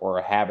learned, or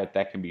a habit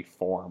that can be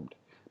formed.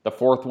 The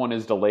fourth one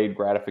is delayed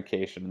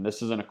gratification. And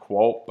this isn't a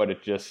quote, but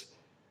it's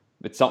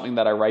something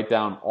that I write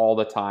down all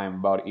the time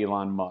about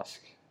Elon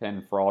Musk.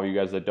 And for all you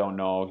guys that don't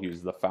know,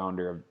 he's the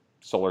founder of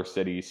Solar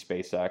City,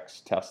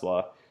 SpaceX,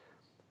 Tesla.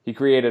 He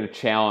created a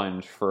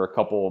challenge for a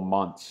couple of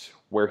months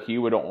where he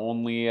would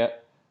only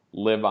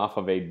live off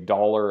of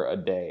 $1 a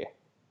day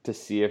to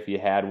see if he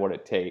had what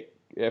it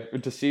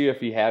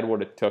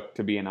took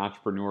to be an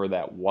entrepreneur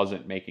that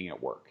wasn't making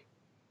it work.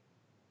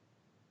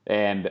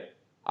 And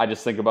I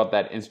just think about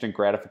that instant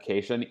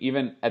gratification.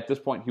 Even at this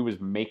point, he was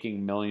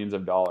making millions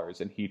of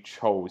dollars, and he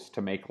chose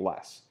to make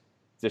less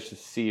just to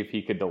see if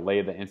he could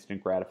delay the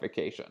instant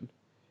gratification.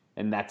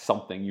 And that's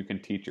something you can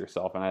teach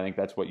yourself, and I think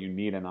that's what you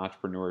need in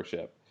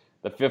entrepreneurship.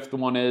 The fifth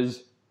one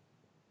is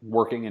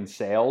working in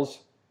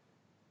sales,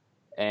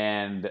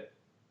 and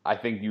I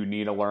think you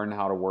need to learn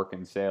how to work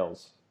in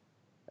sales.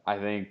 I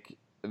think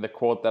the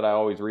quote that I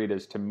always read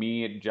is, to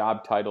me,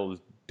 job titles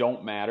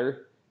don't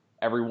matter.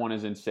 Everyone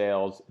is in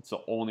sales. It's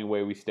the only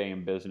way we stay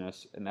in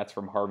business. And that's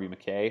from Harvey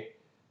McKay,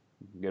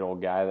 good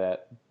old guy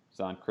that was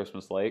on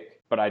Christmas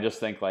Lake. But I just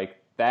think, like,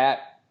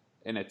 that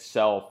in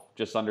itself,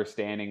 just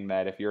understanding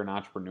that if you're an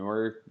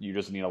entrepreneur, you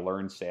just need to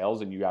learn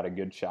sales and you got a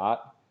good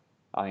shot.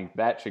 I think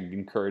that should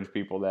encourage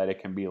people that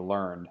it can be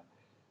learned.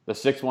 The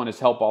sixth one is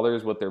help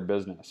others with their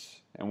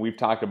business. And we've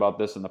talked about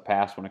this in the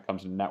past when it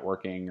comes to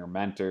networking or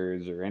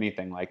mentors or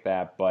anything like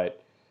that.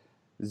 But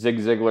Zig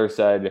Ziglar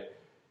said,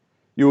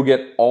 you will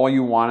get all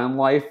you want in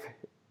life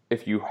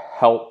if you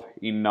help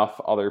enough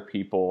other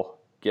people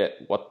get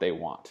what they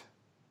want.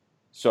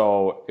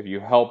 So if you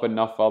help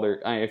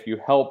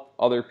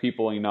other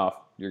people enough,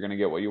 you're going to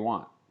get what you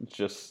want.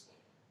 It's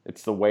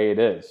the way it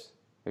is.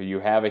 If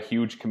you have a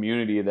huge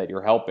community that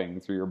you're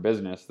helping through your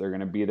business, they're going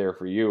to be there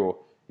for you.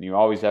 And you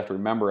always have to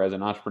remember, as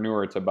an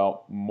entrepreneur, it's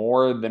about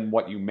more than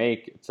what you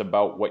make. It's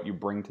about what you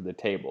bring to the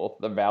table,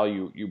 the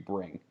value you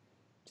bring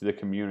to the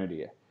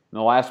community. And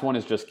the last one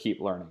is just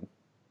keep learning.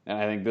 And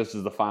I think this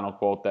is the final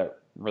quote that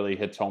really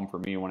hits home for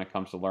me when it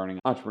comes to learning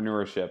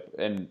entrepreneurship.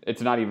 And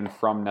it's not even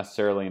from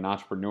necessarily an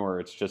entrepreneur.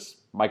 It's just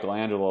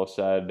Michelangelo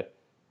said,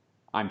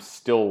 "I'm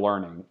still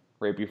learning,"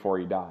 right before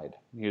he died.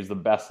 He was the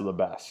best of the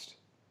best.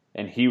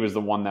 And he was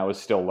the one that was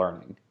still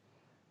learning.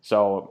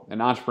 So in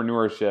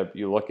entrepreneurship,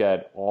 you look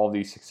at all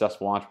these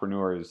successful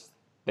entrepreneurs,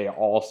 they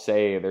all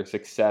say their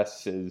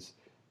success is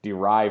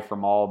derived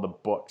from all the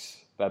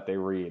books that they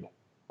read,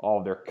 all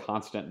of their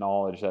constant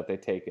knowledge that they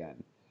take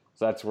in.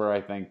 So that's where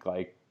I think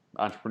like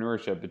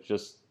entrepreneurship,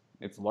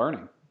 it's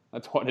learning.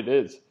 That's what it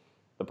is.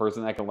 The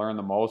person that can learn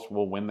the most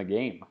will win the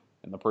game,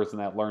 and the person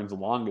that learns the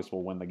longest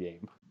will win the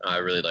game. I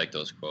really like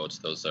those quotes.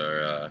 Those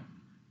are.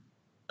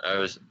 I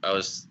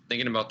was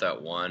thinking about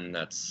that one.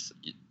 That's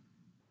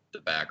the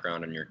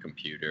background on your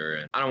computer,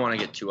 and I don't want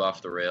to get too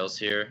off the rails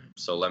here.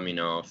 So let me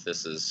know if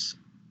this is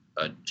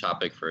a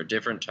topic for a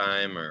different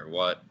time or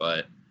what.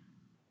 But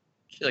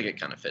I feel like it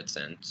kind of fits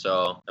in.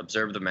 So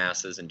observe the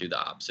masses and do the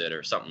opposite,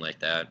 or something like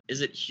that.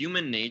 Is it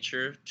human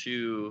nature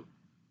to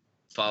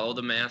follow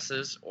the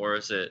masses, or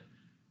is it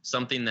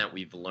something that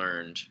we've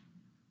learned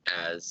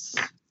as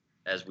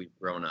we've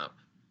grown up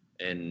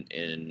in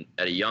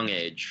at a young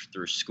age,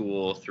 through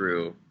school,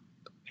 through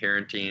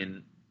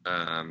parenting,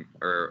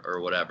 or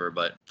whatever?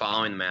 But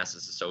following the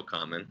masses is so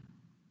common.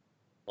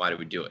 Why do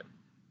we do it?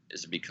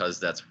 Is it because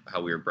that's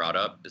how we were brought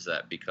up? Is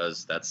that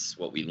because that's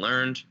what we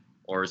learned?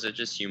 Or is it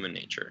just human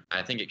nature?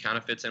 I think it kind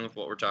of fits in with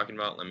what we're talking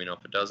about. Let me know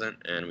if it doesn't,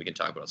 and we can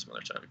talk about it some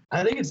other time.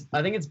 I think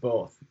it's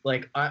both.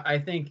 Like I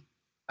think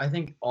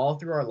all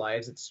through our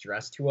lives it's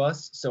stressed to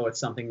us, so it's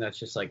something that's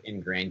just like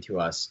ingrained to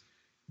us.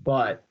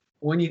 But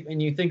when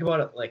you think about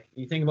it, like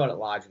you think about it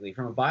logically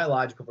from a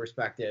biological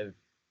perspective,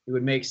 it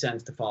would make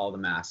sense to follow the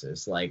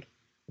masses. Like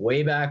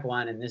way back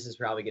when, and this is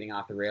probably getting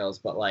off the rails,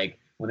 but like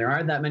when there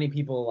aren't that many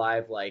people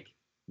alive, like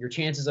your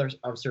chances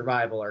of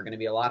survival are going to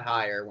be a lot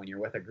higher when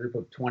you're with a group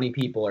of 20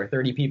 people or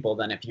 30 people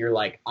than if you're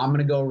like, I'm going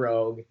to go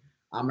rogue,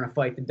 I'm going to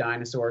fight the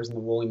dinosaurs and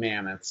the woolly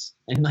mammoths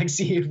and like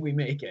see if we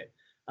make it.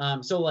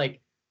 So like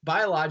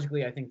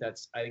biologically, I think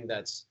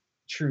that's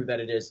true, that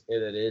it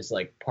is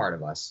like part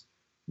of us.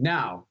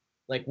 Now,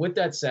 like with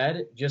that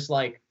said, just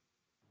like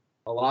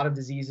a lot of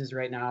diseases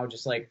right now,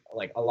 just like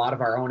a lot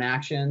of our own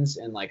actions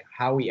and like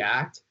how we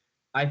act,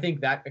 I think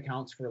that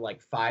accounts for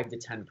like 5 to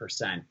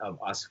 10% of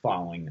us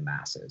following the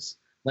masses.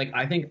 Like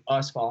I think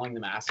us following the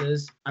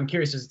masses, I'm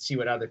curious to see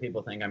what other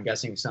people think. I'm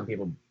guessing some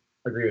people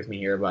agree with me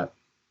here, but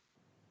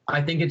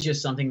I think it's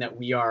just something that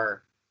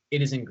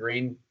it is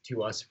ingrained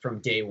to us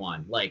from day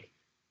one. Like,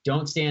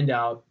 don't stand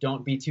out,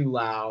 don't be too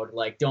loud,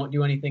 like don't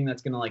do anything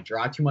that's going to like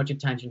draw too much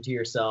attention to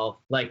yourself.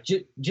 Like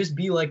just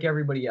be like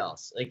everybody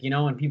else. Like, you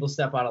know, when people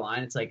step out of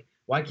line, it's like,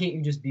 why can't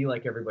you just be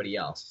like everybody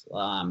else?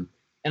 And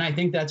I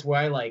think that's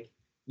why like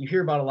you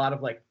hear about a lot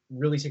of like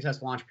really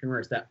successful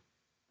entrepreneurs that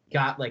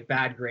got like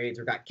bad grades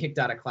or got kicked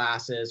out of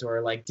classes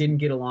or like didn't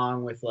get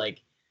along with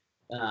like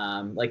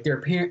not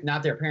their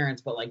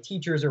parents, but like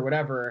teachers or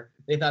whatever.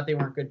 They thought they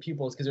weren't good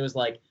pupils because it was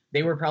like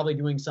they were probably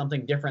doing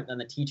something different than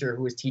the teacher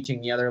who was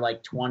teaching the other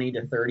like 20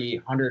 to 30,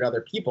 100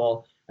 other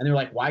people. And they're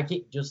like, why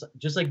can't just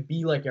like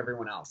be like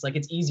everyone else? Like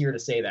it's easier to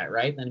say that,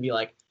 right? Than to be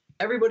like,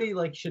 everybody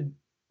like should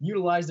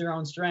utilize their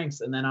own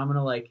strengths, and then I'm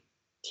gonna like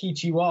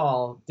teach you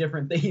all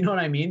different things. You know what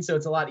I mean? So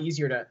it's a lot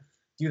easier to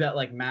do that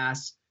like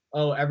mass,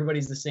 oh,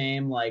 everybody's the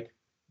same, like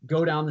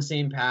go down the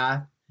same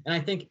path. And I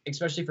think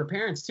especially for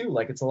parents too,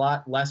 like it's a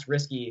lot less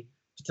risky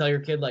to tell your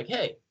kid like,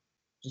 hey,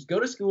 just go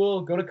to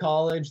school, go to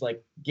college,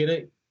 like get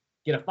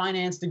a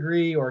finance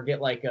degree or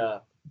get like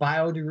a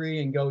bio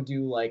degree and go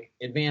do like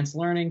advanced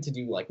learning to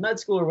do like med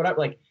school or whatever.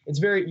 Like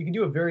you can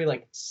do a very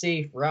like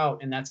safe route.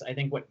 And that's, I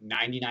think, what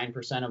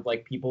 99% of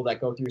like people that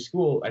go through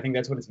school, I think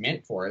that's what it's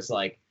meant for, is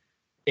like,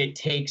 it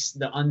takes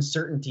the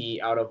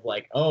uncertainty out of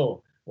like,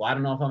 oh, well, I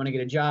don't know if I'm going to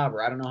get a job,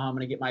 or I don't know how I'm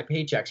going to get my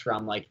paychecks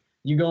from. Like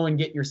you go and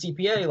get your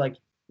CPA, like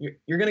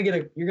you're going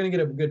to get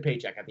a good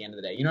paycheck at the end of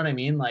the day. You know what I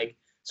mean? Like,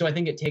 so I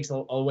think it takes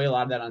away a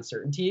lot of that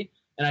uncertainty.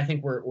 And I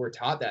think we're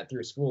taught that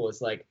through school.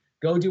 Is like,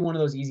 go do one of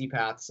those easy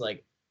paths.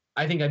 Like,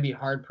 I think I'd be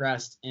hard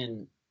pressed,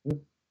 and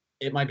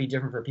it might be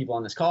different for people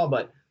on this call,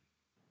 but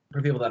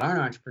for people that aren't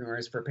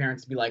entrepreneurs, for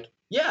parents to be like,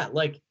 yeah,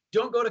 like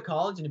don't go to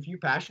college. And if you're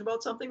passionate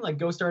about something, like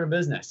go start a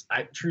business.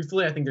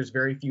 Truthfully, I think there's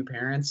very few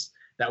parents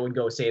that would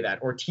go say that,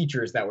 or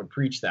teachers that would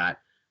preach that.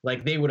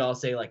 Like they would all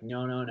say like,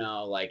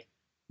 no, like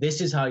this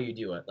is how you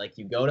do it. Like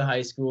you go to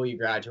high school, you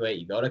graduate,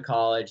 you go to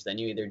college, then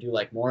you either do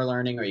like more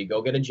learning or you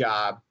go get a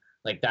job.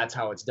 Like that's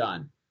how it's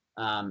done.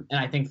 And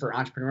I think for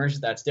entrepreneurs,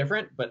 that's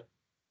different. But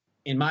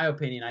in my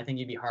opinion, I think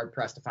you'd be hard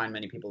pressed to find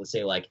many people to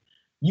say like,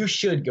 you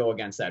should go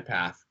against that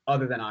path,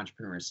 other than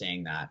entrepreneurs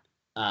saying that.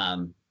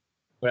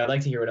 But I'd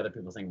like to hear what other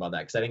people think about that,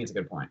 because I think it's a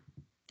good point.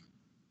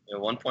 You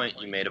know, one point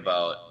you made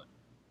about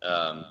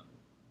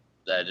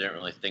that I didn't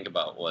really think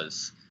about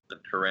was the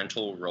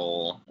parental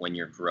role when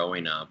you're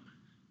growing up,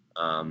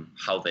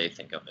 how they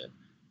think of it.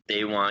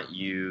 They want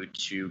you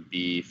to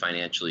be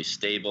financially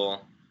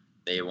stable.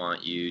 They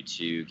want you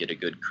to get a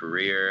good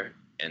career,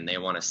 and they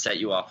want to set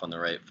you off on the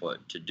right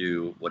foot to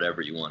do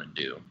whatever you want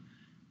to do.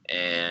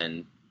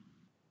 And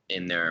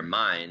in their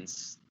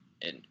minds,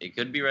 and it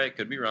could be right,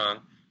 could be wrong,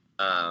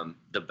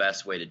 the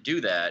best way to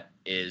do that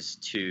is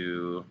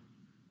to,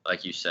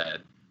 like you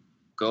said,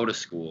 go to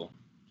school,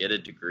 get a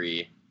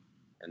degree,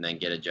 and then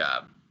get a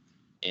job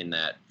in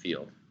that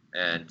field.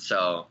 And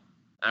so,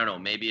 I don't know,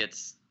 maybe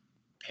it's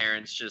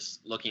parents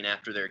just looking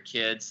after their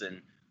kids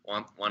and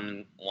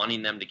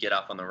wanting them to get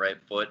off on the right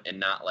foot and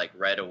not like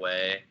right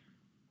away,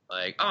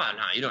 like, oh,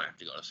 no, you don't have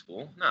to go to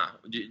school. No,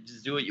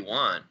 just do what you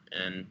want.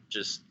 And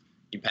just,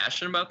 you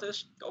passionate about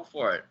this? Go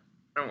for it.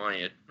 I'm not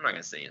going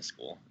to stay in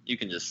school. You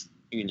can just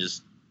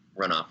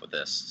run off with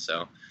this.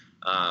 So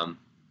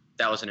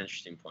that was an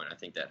interesting point. I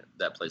think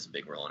that plays a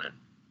big role in it.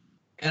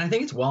 And I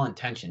think it's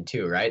well-intentioned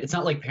too, right? It's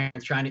not like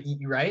parents trying to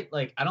eat you, right?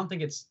 Like, I don't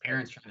think it's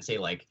parents trying to say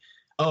like,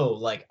 oh,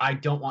 like, I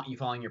don't want you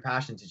following your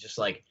passions. It's just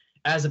like,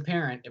 as a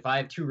parent, if I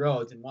have two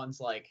roads and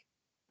one's like,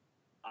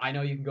 I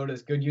know you can go to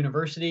this good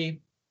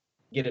university,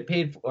 get it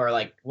paid for, or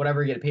like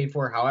whatever, get it paid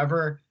for,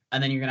 however,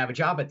 and then you're gonna have a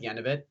job at the end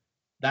of it.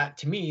 That,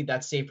 to me,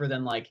 that's safer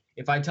than like,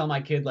 if I tell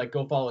my kid like,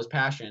 go follow his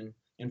passion,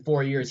 in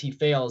 4 years he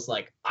fails,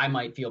 like, I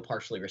might feel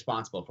partially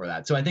responsible for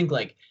that. So I think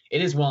like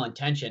it is well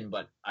intentioned,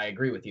 but I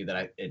agree with you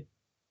that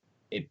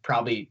it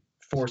probably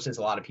forces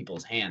a lot of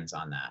people's hands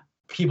on that.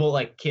 People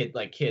like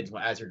kids,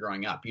 as you're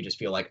growing up, you just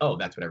feel like, oh,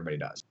 that's what everybody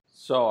does.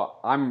 So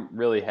I'm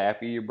really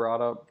happy you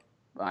brought up,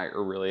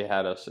 or really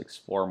had us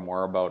explore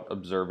more about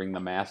observing the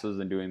masses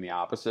and doing the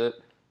opposite.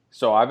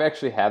 So I've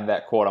actually had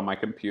that quote on my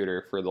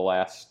computer for the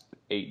last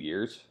 8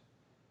 years.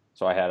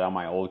 So I had it on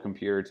my old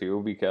computer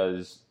too,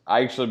 because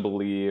I actually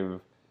believe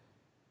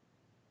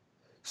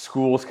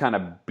schools kind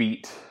of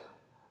beat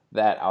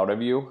that out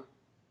of you,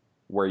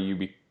 where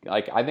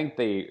I think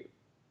they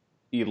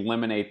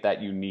eliminate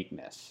that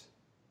uniqueness.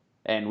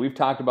 And we've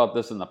talked about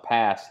this in the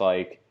past,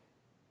 like,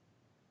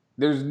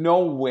 there's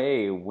no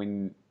way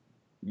when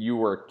you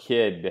were a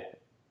kid,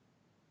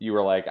 you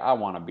were like, I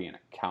want to be an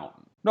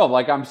accountant. No,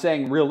 like, I'm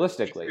saying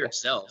realistically.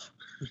 Yourself.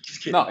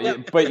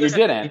 No, but you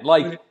didn't.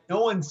 Like,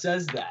 no one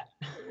says that.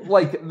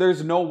 Like,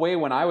 there's no way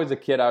when I was a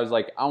kid, I was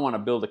like, I want to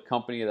build a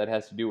company that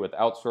has to do with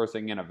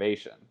outsourcing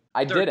innovation.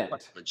 I didn't.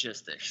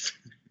 Logistics.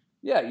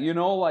 Yeah,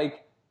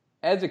 like,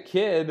 as a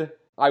kid,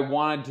 I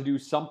wanted to do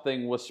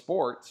something with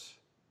sports.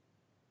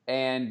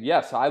 And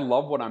yes, I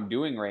love what I'm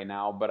doing right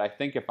now, but I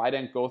think if I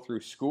didn't go through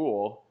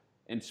school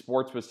and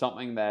sports was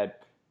something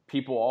that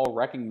people all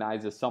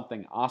recognize as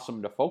something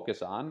awesome to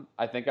focus on,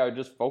 I think I would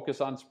just focus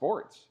on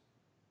sports,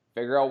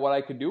 figure out what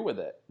I could do with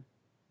it,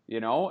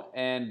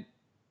 And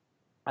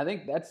I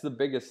think that's the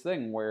biggest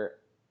thing, where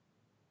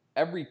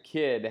every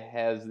kid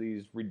has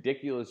these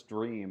ridiculous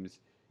dreams,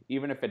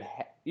 even if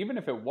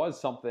it was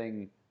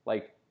something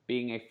like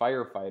being a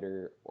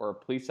firefighter or a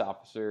police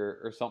officer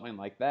or something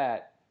like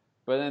that.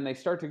 But then they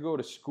start to go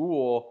to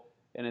school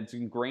and it's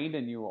ingrained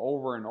in you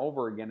over and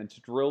over again. It's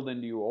drilled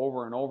into you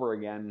over and over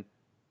again.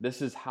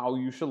 This is how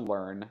you should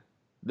learn.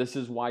 This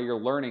is why you're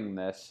learning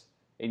this.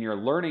 And you're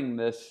learning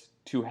this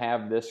to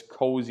have this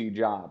cozy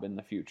job in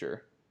the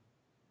future.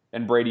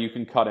 And Brady, you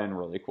can cut in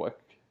really quick.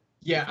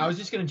 Yeah, I was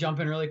just going to jump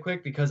in really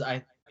quick because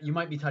you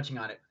might be touching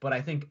on it, but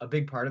I think a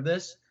big part of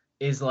this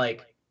is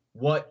like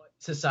what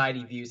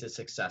society views as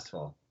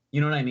successful.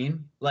 You know what I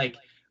mean? Like,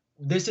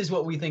 this is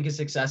what we think is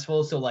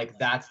successful, so like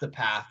that's the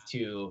path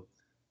to,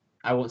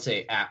 I won't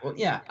say,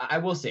 I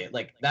will say it,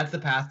 like that's the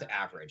path to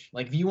average.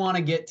 Like, if you want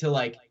to get to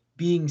like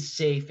being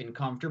safe and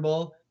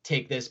comfortable,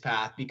 take this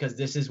path because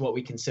this is what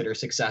we consider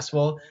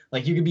successful.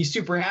 Like, you could be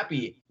super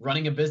happy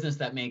running a business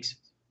that makes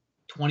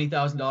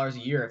 $20,000 a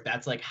year if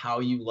that's like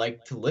how you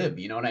like to live,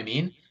 you know what I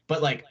mean?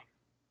 But like,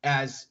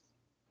 as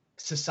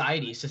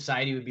society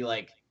would be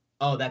like,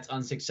 oh, that's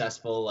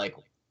unsuccessful, like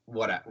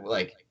what,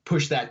 like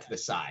push that to the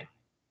side.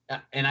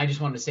 And I just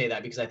wanted to say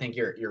that because I think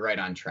you're right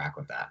on track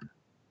with that.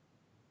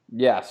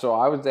 Yeah, so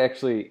I was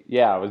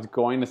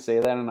going to say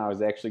that, and I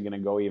was actually going to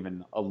go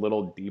even a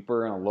little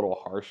deeper and a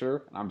little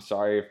harsher. And I'm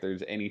sorry if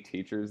there's any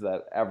teachers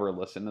that ever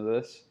listen to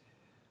this.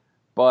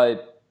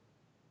 But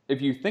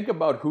if you think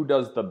about who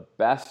does the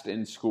best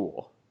in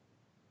school,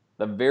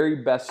 the very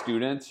best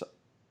students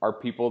are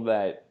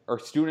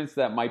students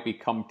that might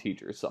become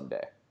teachers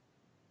someday.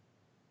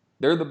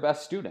 They're the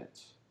best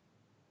students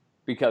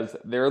because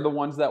they're the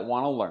ones that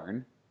want to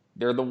learn.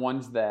 They're the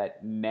ones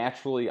that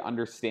naturally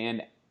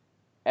understand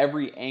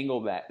every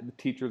angle that the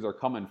teachers are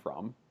coming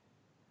from.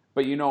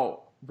 But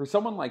for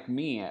someone like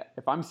me,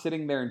 if I'm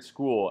sitting there in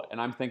school and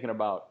I'm thinking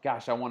about,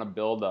 gosh, I want to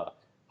build a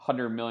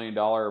 $100 million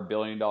or $1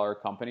 billion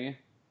company,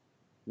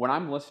 when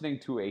I'm listening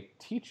to a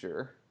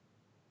teacher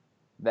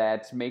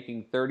that's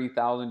making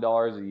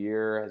 $30,000 a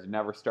year, has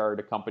never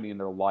started a company in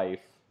their life,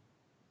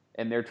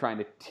 and they're trying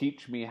to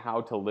teach me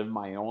how to live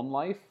my own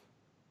life,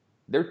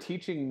 they're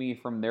teaching me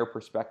from their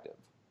perspective.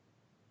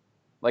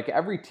 Like,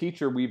 every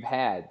teacher we've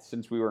had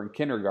since we were in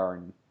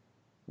kindergarten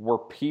were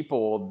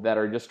people that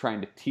are just trying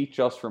to teach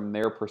us from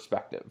their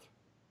perspective.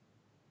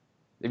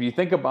 If you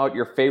think about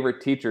your favorite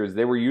teachers,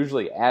 they were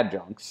usually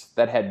adjuncts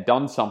that had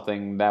done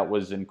something that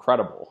was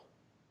incredible,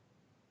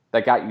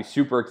 that got you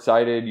super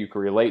excited, you could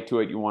relate to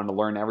it, you wanted to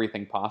learn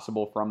everything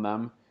possible from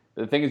them.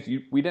 The thing is,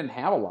 we didn't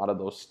have a lot of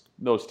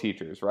those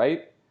teachers,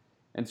 right?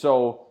 And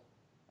so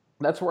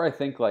that's where I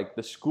think like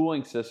the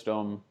schooling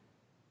system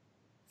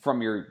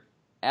from your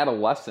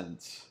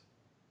adolescence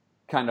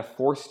kind of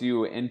forced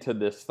you into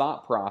this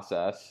thought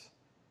process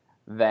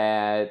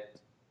that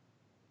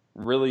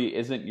really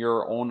isn't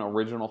your own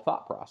original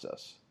thought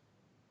process.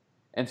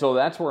 And so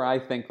that's where I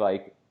think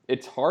like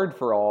it's hard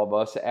for all of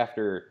us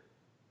after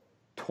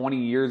 20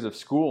 years of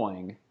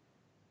schooling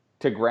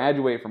to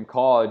graduate from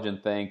college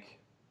and think,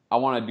 I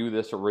want to do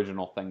this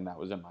original thing that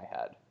was in my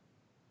head.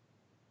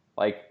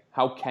 Like,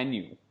 how can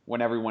you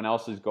when everyone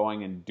else is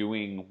going and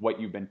doing what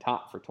you've been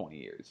taught for 20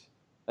 years?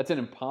 That's an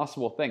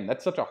impossible thing.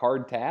 That's such a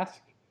hard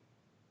task.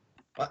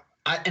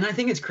 And I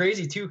think it's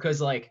crazy too, because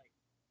like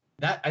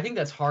that, I think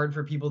that's hard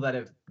for people that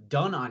have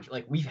done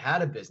like we've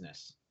had a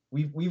business.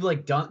 We've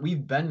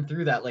been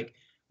through that. Like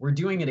we're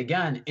doing it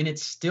again, and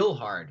it's still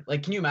hard.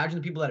 Like, can you imagine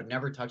the people that have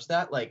never touched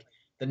that? Like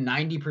the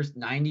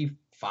 95%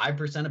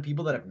 of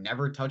people that have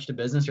never touched a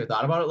business or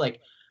thought about it.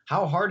 Like,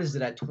 how hard is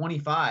it at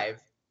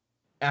 25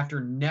 after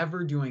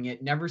never doing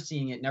it, never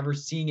seeing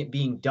it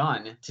being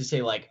done to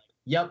say like,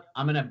 yep,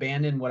 I'm going to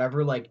abandon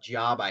whatever like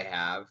job I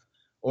have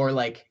or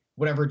like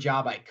whatever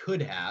job I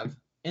could have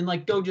and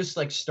like go just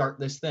like start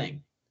this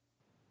thing.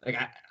 Like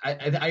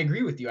I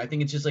agree with you. I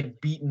think it's just like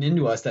beaten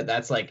into us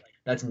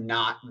that's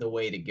not the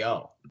way to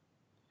go.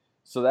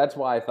 So that's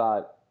why I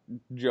thought,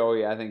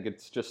 Joey, I think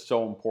it's just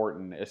so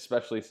important,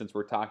 especially since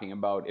we're talking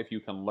about if you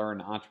can learn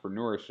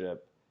entrepreneurship,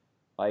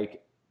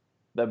 like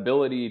the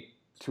ability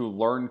to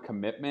learn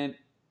commitment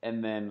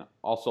and then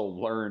also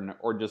learn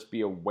or just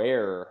be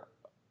aware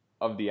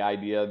of the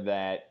idea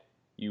that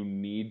you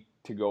need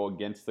to go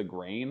against the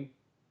grain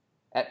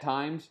at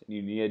times and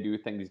you need to do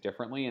things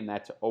differently, and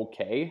that's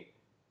okay.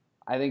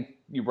 I think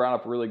you brought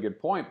up a really good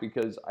point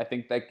because I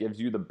think that gives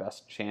you the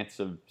best chance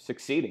of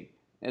succeeding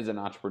as an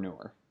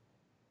entrepreneur.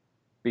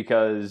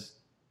 Because,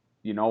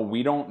 you know,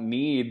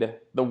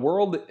 the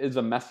world is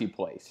a messy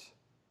place,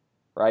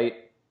 right?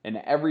 And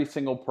every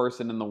single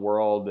person in the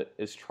world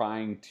is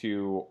trying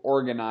to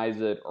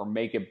organize it or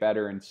make it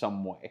better in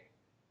some way.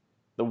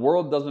 The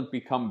world doesn't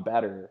become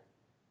better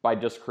by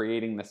just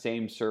creating the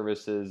same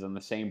services and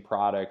the same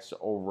products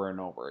over and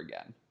over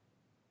again.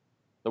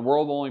 The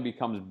world only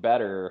becomes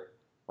better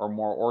or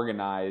more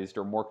organized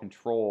or more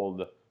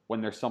controlled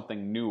when there's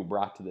something new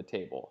brought to the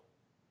table.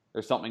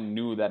 There's something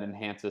new that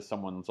enhances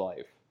someone's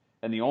life.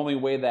 And the only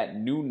way that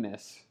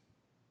newness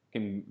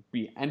can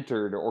be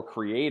entered or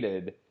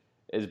created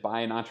is by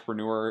an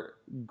entrepreneur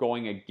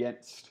going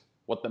against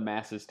what the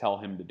masses tell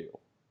him to do.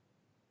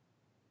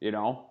 You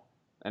know?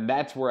 And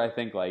that's where I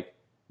think like,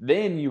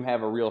 then you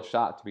have a real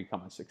shot to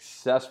become a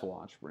successful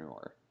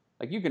entrepreneur.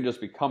 Like you can just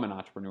become an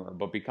entrepreneur,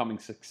 but becoming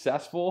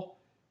successful,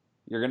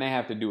 you're going to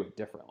have to do it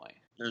differently.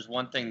 There's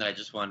one thing that I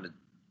just wanted to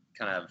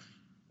kind of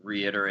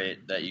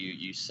reiterate that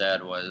you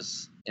said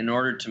was, in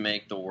order to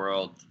make the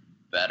world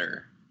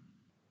better,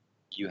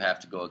 you have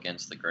to go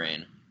against the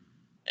grain.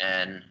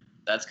 And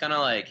that's kind of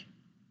like,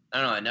 I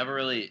don't know, I never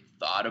really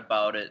thought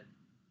about it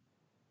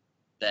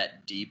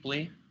that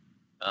deeply,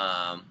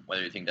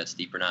 whether you think that's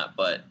deep or not,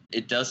 but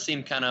it does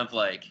seem kind of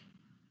like,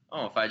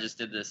 oh, if I just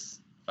did this,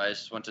 if I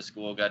just went to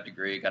school, got a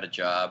degree, got a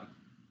job,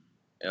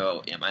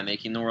 am I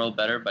making the world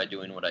better by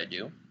doing what I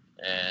do?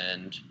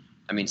 And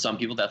I mean, some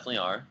people definitely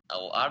are. A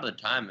lot of the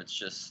time, it's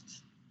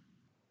just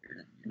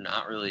you're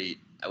not really.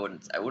 I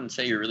wouldn't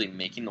say you're really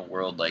making the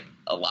world like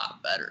a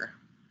lot better.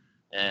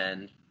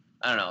 And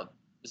I don't know.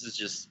 This is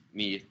just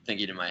me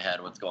thinking in my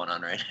head what's going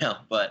on right now.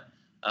 But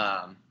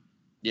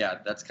yeah,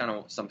 that's kind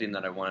of something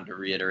that I wanted to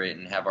reiterate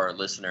and have our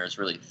listeners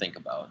really think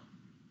about.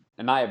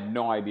 And I have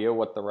no idea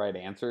what the right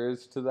answer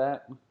is to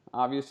that,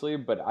 obviously,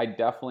 but I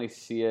definitely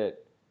see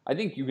it. I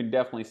think you can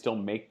definitely still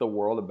make the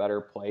world a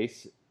better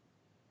place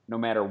no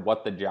matter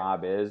what the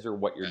job is or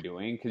what you're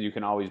doing, because you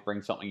can always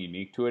bring something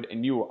unique to it.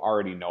 And you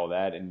already know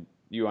that and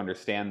you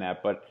understand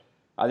that. But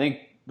I think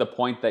the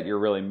point that you're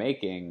really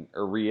making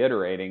or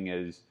reiterating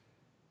is,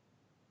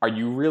 are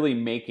you really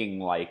making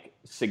like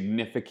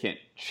significant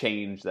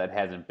change that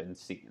hasn't been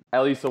seen?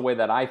 At least the way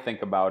that I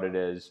think about it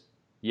is,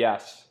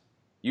 yes,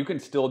 you can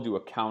still do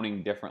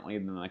accounting differently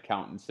than an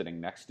accountant sitting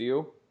next to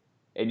you,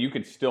 and you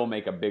can still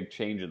make a big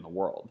change in the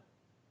world.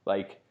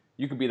 Like,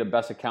 you could be the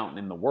best accountant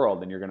in the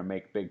world and you're going to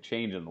make big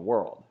change in the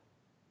world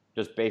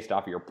just based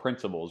off of your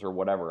principles or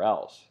whatever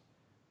else.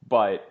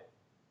 But,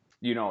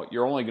 you know,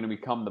 you're only going to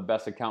become the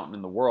best accountant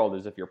in the world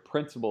is if your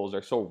principles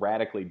are so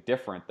radically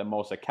different than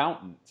most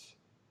accountants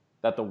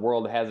that the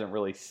world hasn't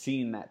really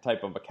seen that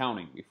type of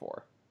accounting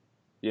before,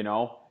 you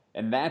know?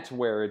 And that's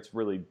where it's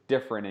really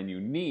different and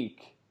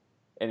unique,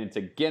 and it's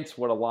against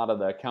what a lot of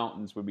the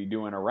accountants would be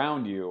doing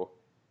around you,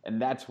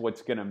 and that's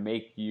what's going to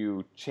make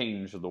you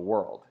change the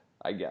world,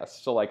 I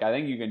guess. So, like, I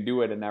think you can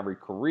do it in every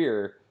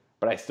career,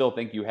 but I still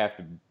think you have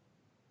to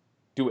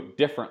do it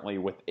differently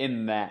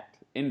within that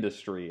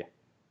industry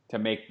to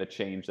make the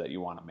change that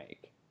you want to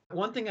make.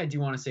 One thing I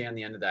do want to say on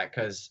the end of that,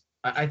 because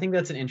I think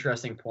that's an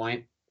interesting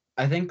point.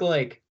 I think,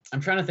 like,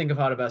 I'm trying to think of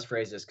how to best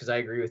phrase this, because I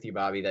agree with you,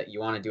 Bobby, that you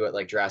want to do it,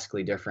 like,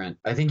 drastically different.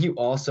 I think you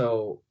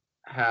also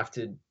have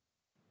to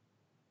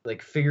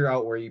like figure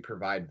out where you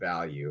provide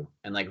value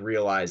and like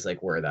realize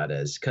like where that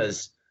is.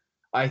 Cause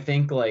I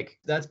think like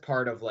that's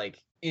part of like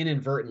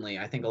inadvertently,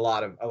 I think a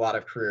lot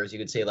of careers you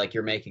could say like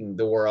you're making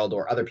the world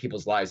or other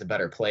people's lives a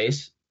better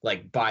place,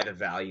 like by the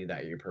value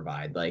that you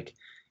provide. Like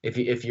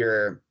if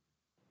you're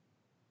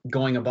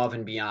going above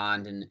and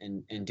beyond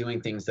and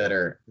doing things that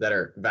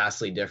are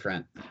vastly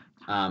different.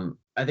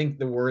 I think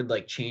the word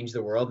like change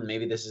the world, and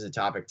maybe this is a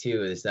topic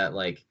too, is that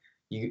like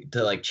you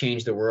to like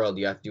change the world,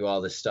 you have to do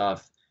all this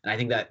stuff. And I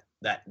think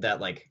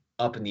that like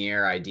up in the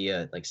air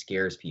idea like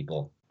scares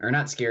people. Or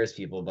not scares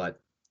people, but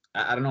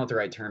I don't know what the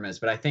right term is,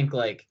 but I think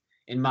like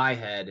in my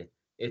head,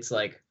 it's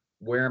like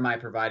where am I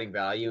providing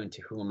value and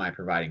to who am I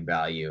providing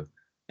value?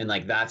 And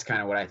like that's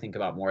kind of what I think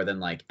about more than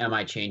like, am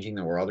I changing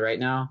the world right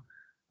now?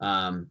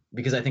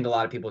 Because I think a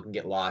lot of people can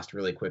get lost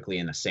really quickly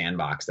in a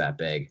sandbox that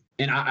big.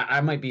 And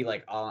I might be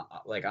like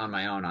on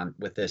my own on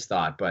with this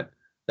thought, but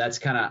that's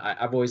kind of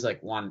I've always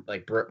like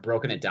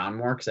broken it down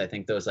more because I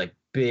think those like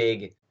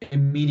big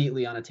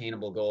immediately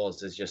unattainable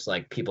goals is just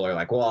like people are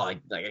like, well, I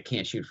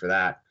can't shoot for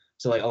that.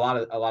 So like a lot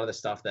of the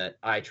stuff that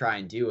I try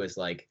and do is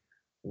like,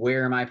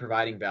 where am I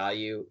providing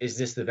value? Is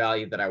this the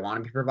value that I want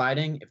to be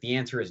providing? If the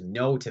answer is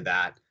no to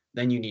that,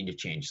 then you need to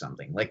change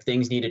something. Like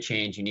things need to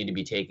change. You need to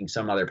be taking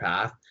some other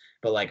path.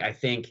 But like I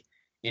think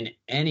in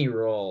any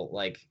role,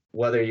 like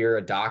whether you're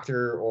a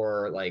doctor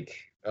or like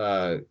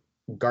a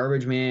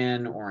garbage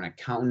man or an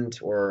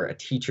accountant or a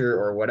teacher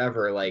or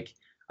whatever, like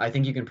I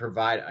think you can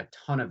provide a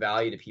ton of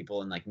value to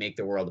people and like make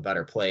the world a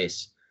better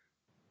place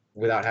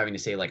without having to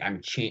say like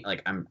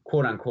I'm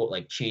quote unquote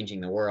like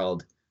changing the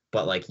world,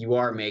 but like you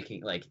are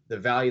making like the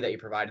value that you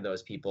provide to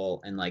those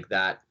people and like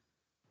that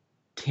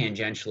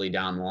tangentially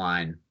down the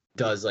line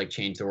does like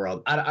change the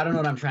world. I don't know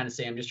what I'm trying to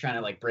say. I'm just trying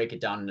to like break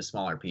it down into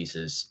smaller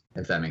pieces,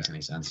 if that makes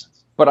any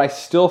sense. But I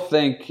still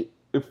think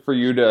for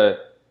you to,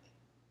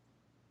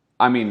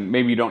 I mean,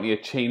 maybe you don't need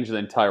to change the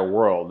entire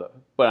world,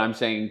 but I'm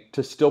saying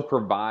to still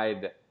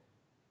provide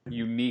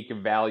unique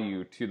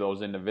value to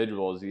those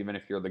individuals, even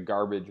if you're the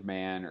garbage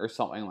man or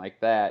something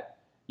like that,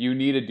 you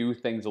need to do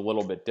things a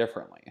little bit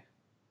differently.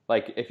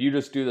 Like if you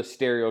just do the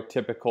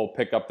stereotypical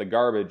pick up the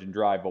garbage and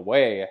drive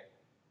away,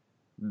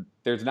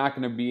 there's not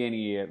going to be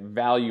any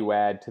value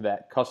add to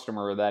that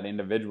customer or that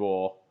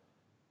individual,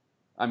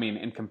 I mean,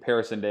 in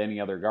comparison to any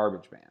other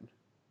garbage man.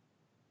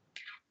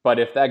 But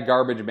if that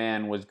garbage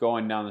man was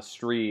going down the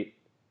street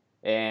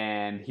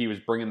and he was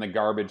bringing the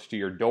garbage to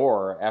your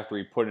door after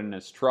he put it in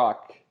his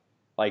truck,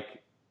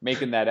 like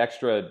making that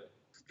extra,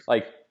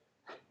 like,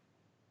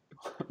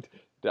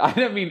 I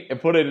didn't mean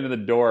put it into the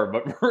door,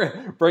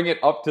 but bring it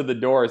up to the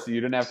door so you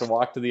didn't have to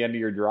walk to the end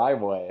of your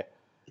driveway.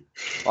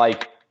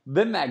 Like,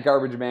 then that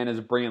garbage man is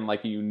bringing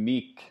like a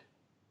unique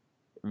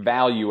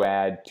value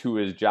add to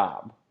his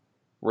job,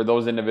 where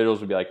those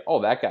individuals would be like,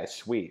 oh, that guy's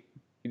sweet.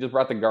 He just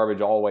brought the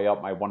garbage all the way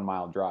up my 1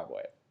 mile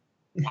driveway.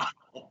 Wow.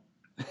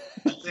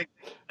 I think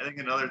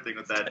another thing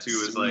with that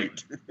too is like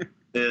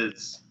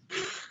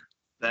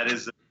that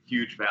is a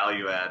huge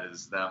value add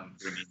is them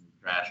bringing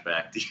trash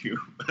back to you.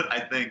 But I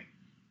think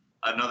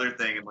another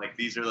thing, and like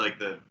these are like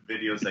the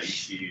videos that you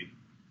see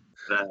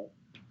that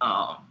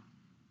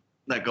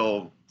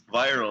go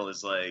viral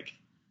is like,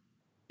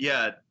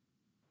 yeah,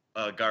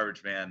 a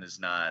garbage man is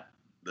not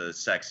the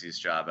sexiest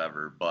job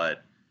ever,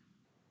 but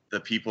the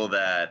people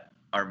that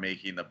are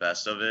making the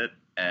best of it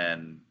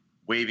and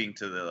waving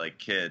to the like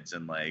kids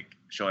and like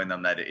showing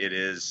them that it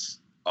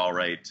is all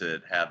right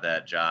to have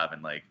that job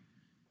and like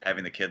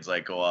having the kids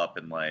like go up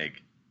and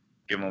like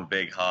give them a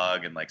big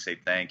hug and like say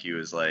thank you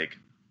is like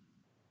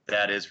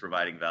that is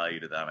providing value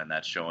to them, and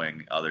that's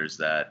showing others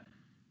that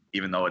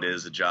even though it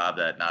is a job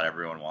that not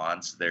everyone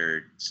wants,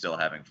 they're still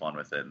having fun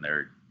with it and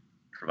they're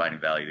providing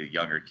value to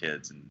younger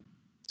kids and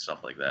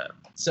stuff like that.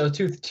 So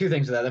two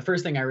things with that. The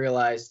first thing I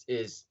realized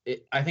is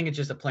I think it's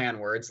just a play on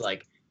words.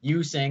 Like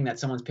you saying that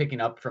someone's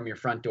picking up from your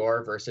front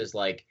door versus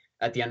like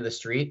at the end of the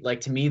street. Like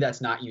to me,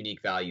 that's not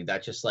unique value.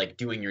 That's just like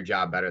doing your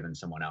job better than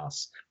someone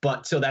else.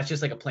 But so that's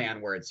just like a play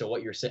on words. So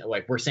what you're saying,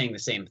 like we're saying the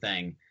same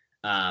thing.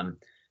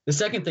 The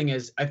second thing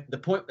is the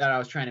point that I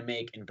was trying to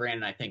make, and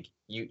Brandon, I think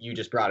you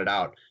just brought it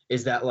out,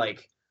 is that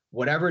like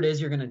whatever it is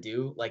you're going to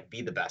do, like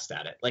be the best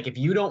at it. Like if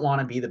you don't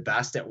want to be the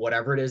best at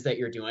whatever it is that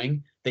you're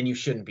doing, then you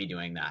shouldn't be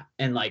doing that.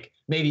 And like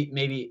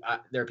maybe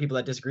there are people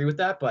that disagree with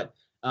that, but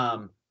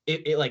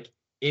it like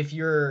if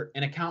you're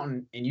an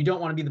accountant and you don't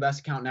want to be the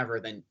best accountant ever,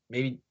 then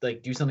maybe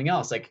like do something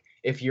else. Like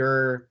if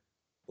you're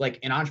like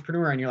an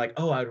entrepreneur and you're like,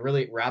 oh, I'd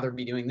really rather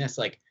be doing this,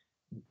 like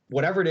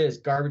whatever it is,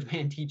 garbage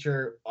man,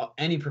 teacher,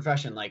 any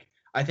profession, like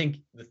I think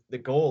the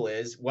goal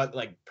is what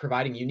like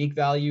providing unique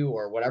value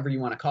or whatever you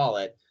want to call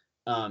it,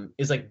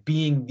 is like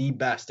being the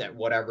best at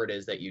whatever it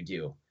is that you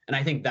do. And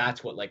I think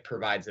that's what like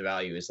provides the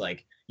value is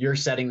like you're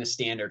setting the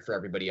standard for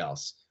everybody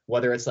else,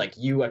 whether it's like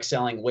you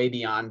excelling way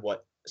beyond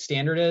what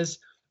standard is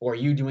or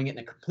you doing it in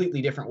a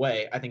completely different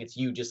way. I think it's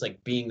you just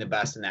like being the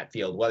best in that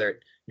field, whether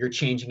you're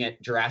changing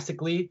it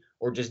drastically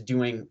or just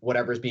doing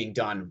whatever's being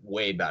done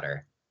way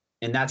better.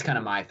 And that's kind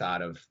of my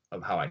thought of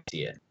how I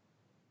see it.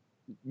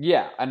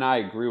 Yeah, and I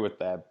agree with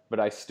that, but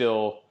I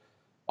still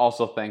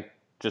also think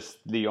just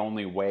the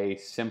only way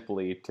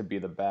simply to be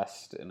the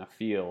best in a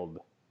field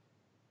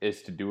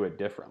is to do it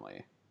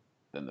differently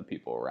than the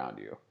people around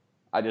you.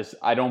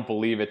 I don't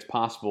believe it's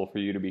possible for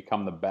you to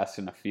become the best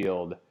in a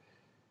field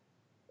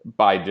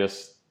by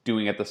just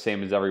doing it the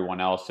same as everyone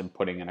else and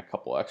putting in a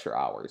couple extra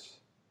hours.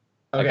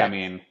 Like, Okay. I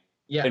mean,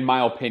 Yeah. in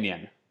my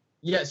opinion.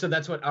 Yeah. So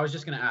that's what I was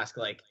just going to ask.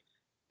 Like,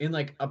 in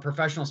like a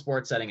professional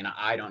sports setting, and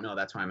I don't know,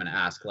 that's why I'm going to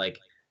ask. Like,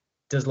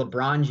 does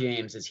LeBron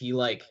James, is he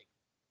like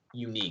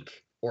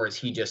unique, or is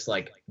he just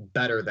like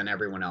better than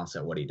everyone else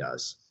at what he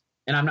does?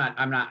 And I'm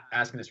not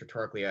asking this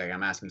rhetorically. Like,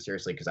 I'm asking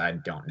seriously because I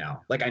don't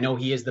know. Like, I know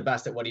he is the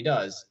best at what he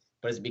does,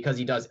 but is it because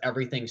he does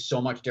everything so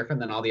much different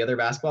than all the other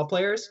basketball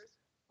players,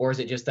 or is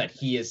it just that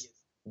he is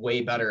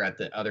way better at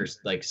the other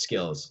like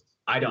skills?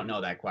 I don't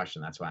know that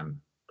question. That's why I'm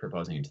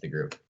proposing it to the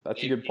group.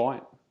 That's a good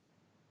point.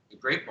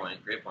 Great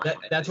point. Great point.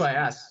 That's why I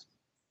asked.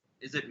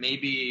 Is it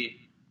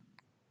maybe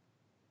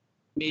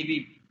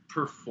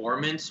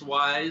performance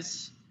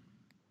wise,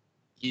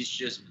 he's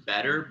just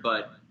better,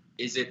 but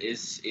is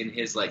in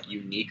his like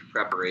unique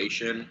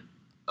preparation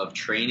of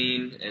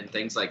training and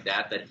things like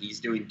that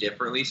he's doing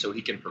differently so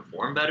he can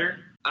perform better?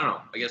 I don't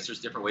know. I guess there's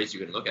different ways you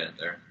can look at it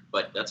there,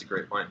 but that's a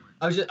great point.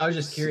 I was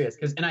just curious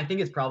and I think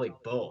it's probably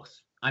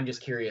both. I'm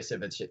just curious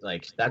if it's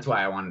like, that's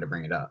why I wanted to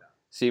bring it up.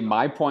 See,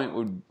 my point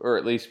would, or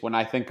at least when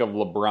I think of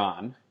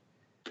LeBron,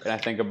 and I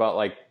think about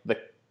like the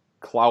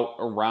clout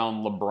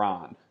around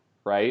LeBron,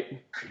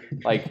 right?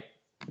 Like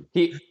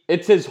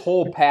it's his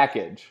whole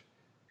package.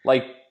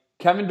 Like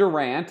Kevin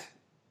Durant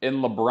and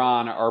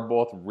LeBron are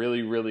both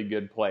really, really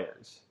good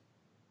players.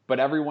 But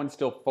everyone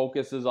still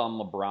focuses on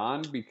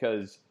LeBron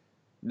because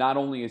not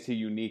only is he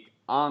unique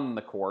on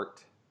the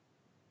court,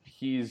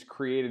 he's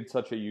created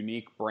such a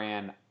unique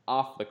brand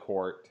off the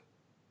court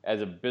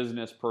as a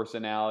business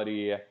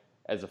personality,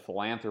 as a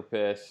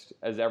philanthropist,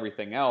 as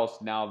everything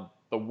else. Now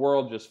the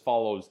world just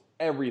follows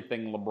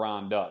everything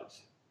LeBron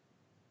does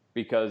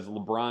because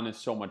LeBron is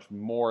so much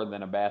more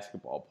than a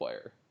basketball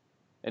player.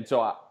 And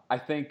so I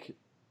think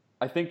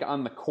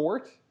on the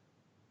court,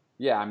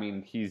 yeah, I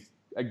mean, he's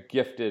a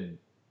gifted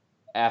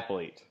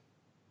athlete.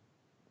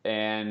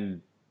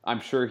 And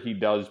I'm sure he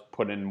does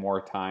put in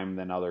more time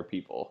than other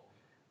people.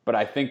 But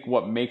I think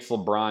what makes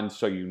LeBron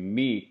so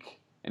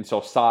unique and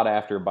so sought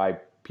after by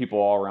people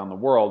all around the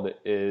world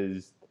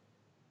is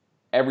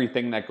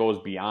everything that goes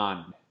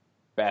beyond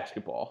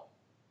basketball.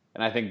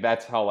 And I think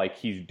that's how like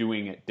he's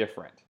doing it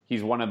different.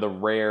 He's one of the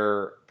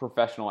rare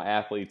professional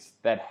athletes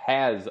that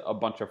has a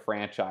bunch of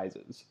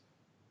franchises,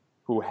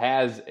 who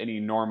has an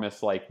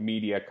enormous like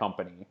media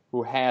company,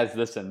 who has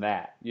this and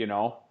that, you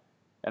know?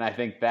 And I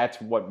think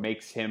that's what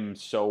makes him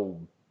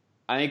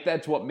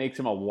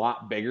a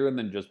lot bigger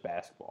than just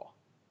basketball.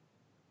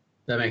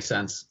 That makes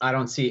sense. I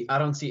don't see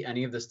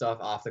any of the stuff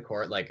off the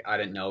court. Like, I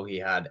didn't know he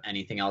had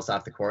anything else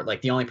off the court.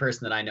 Like, the only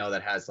person that I know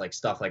that has like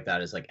stuff like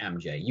that is like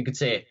MJ. You could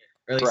say,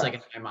 or at least like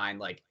in my mind,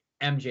 like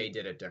MJ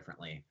did it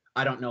differently.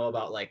 I don't know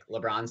about like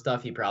LeBron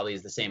stuff. He probably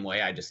is the same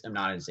way. I just am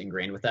not as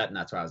ingrained with that, and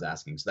that's why I was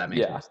asking. So that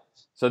makes sense.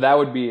 So that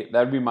would be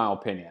my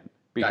opinion,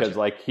 because Gotcha.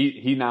 like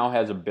he now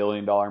has a $1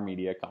 billion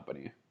media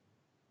company,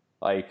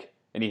 like,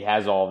 and he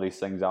has all these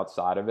things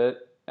outside of it,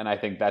 and I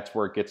think that's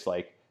where it gets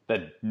like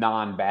the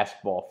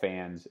non-basketball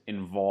fans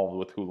involved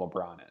with who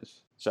LeBron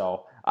is.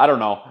 So I don't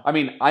know. I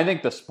mean, I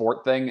think the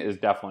sport thing is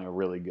definitely a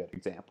really good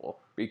example,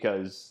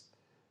 because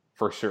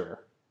for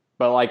sure.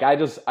 But like I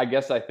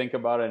guess I think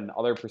about it in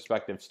other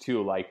perspectives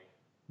too. Like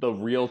the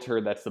realtor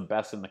that's the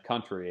best in the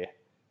country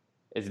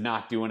is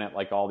not doing it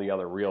like all the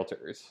other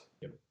realtors.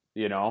 Yep.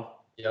 You know?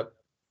 Yep.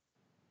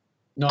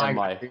 No, And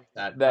I agree with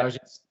that. I was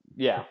just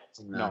yeah.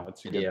 No,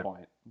 it's a good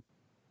point.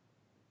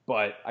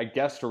 But I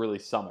guess to really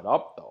sum it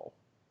up though,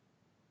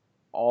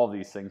 all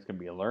these things can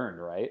be learned,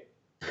 right?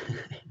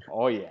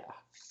 Oh yeah.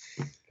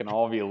 Can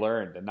all be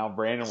learned. And now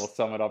Brandon will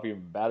sum it up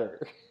even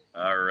better.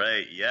 All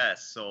right,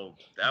 yes. So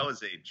that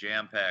was a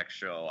jam-packed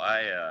show.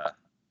 I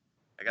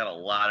got a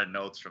lot of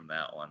notes from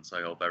that one, so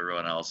I hope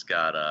everyone else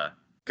got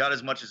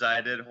as much as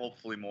I did,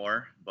 hopefully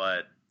more.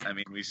 But I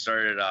mean, we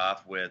started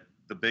off with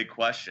the big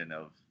question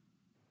of,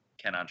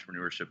 can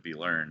entrepreneurship be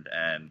learned?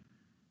 And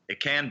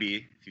it can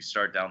be if you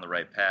start down the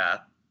right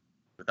path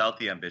without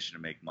the ambition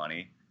to make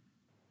money.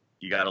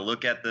 You got to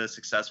look at the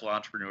successful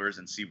entrepreneurs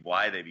and see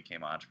why they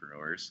became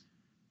entrepreneurs.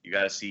 You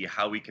got to see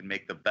how we can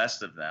make the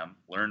best of them,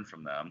 learn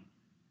from them.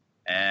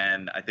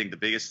 And I think the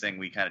biggest thing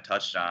we kind of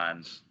touched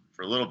on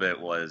for a little bit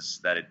was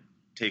that it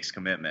takes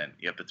commitment.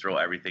 You have to throw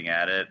everything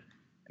at it,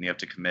 and you have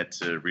to commit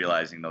to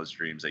realizing those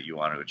dreams that you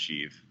want to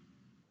achieve.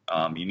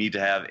 You need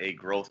to have a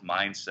growth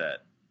mindset.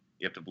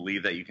 You have to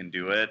believe that you can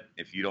do it.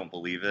 If you don't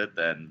believe it,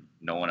 then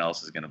no one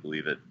else is going to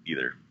believe it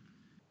either.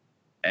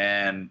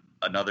 And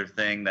another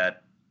thing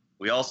that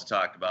we also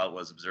talked about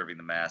was observing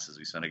the masses.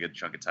 We spent a good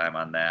chunk of time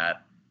on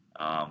that.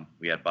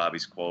 We had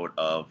Bobby's quote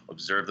of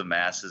observe the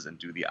masses and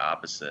do the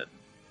opposite.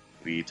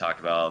 We talked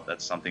about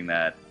that's something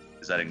that,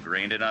 is that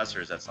ingrained in us,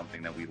 or is that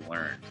something that we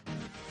learned?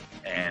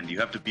 And you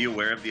have to be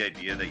aware of the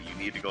idea that you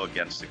need to go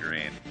against the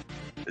grain.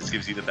 This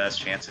gives you the best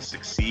chance to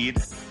succeed,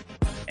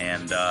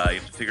 and you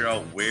have to figure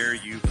out where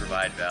you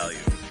provide value.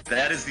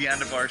 That is the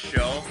end of our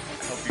show.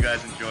 I hope you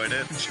guys enjoyed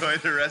it. Enjoy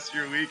the rest of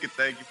your week, and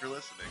thank you for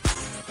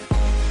listening.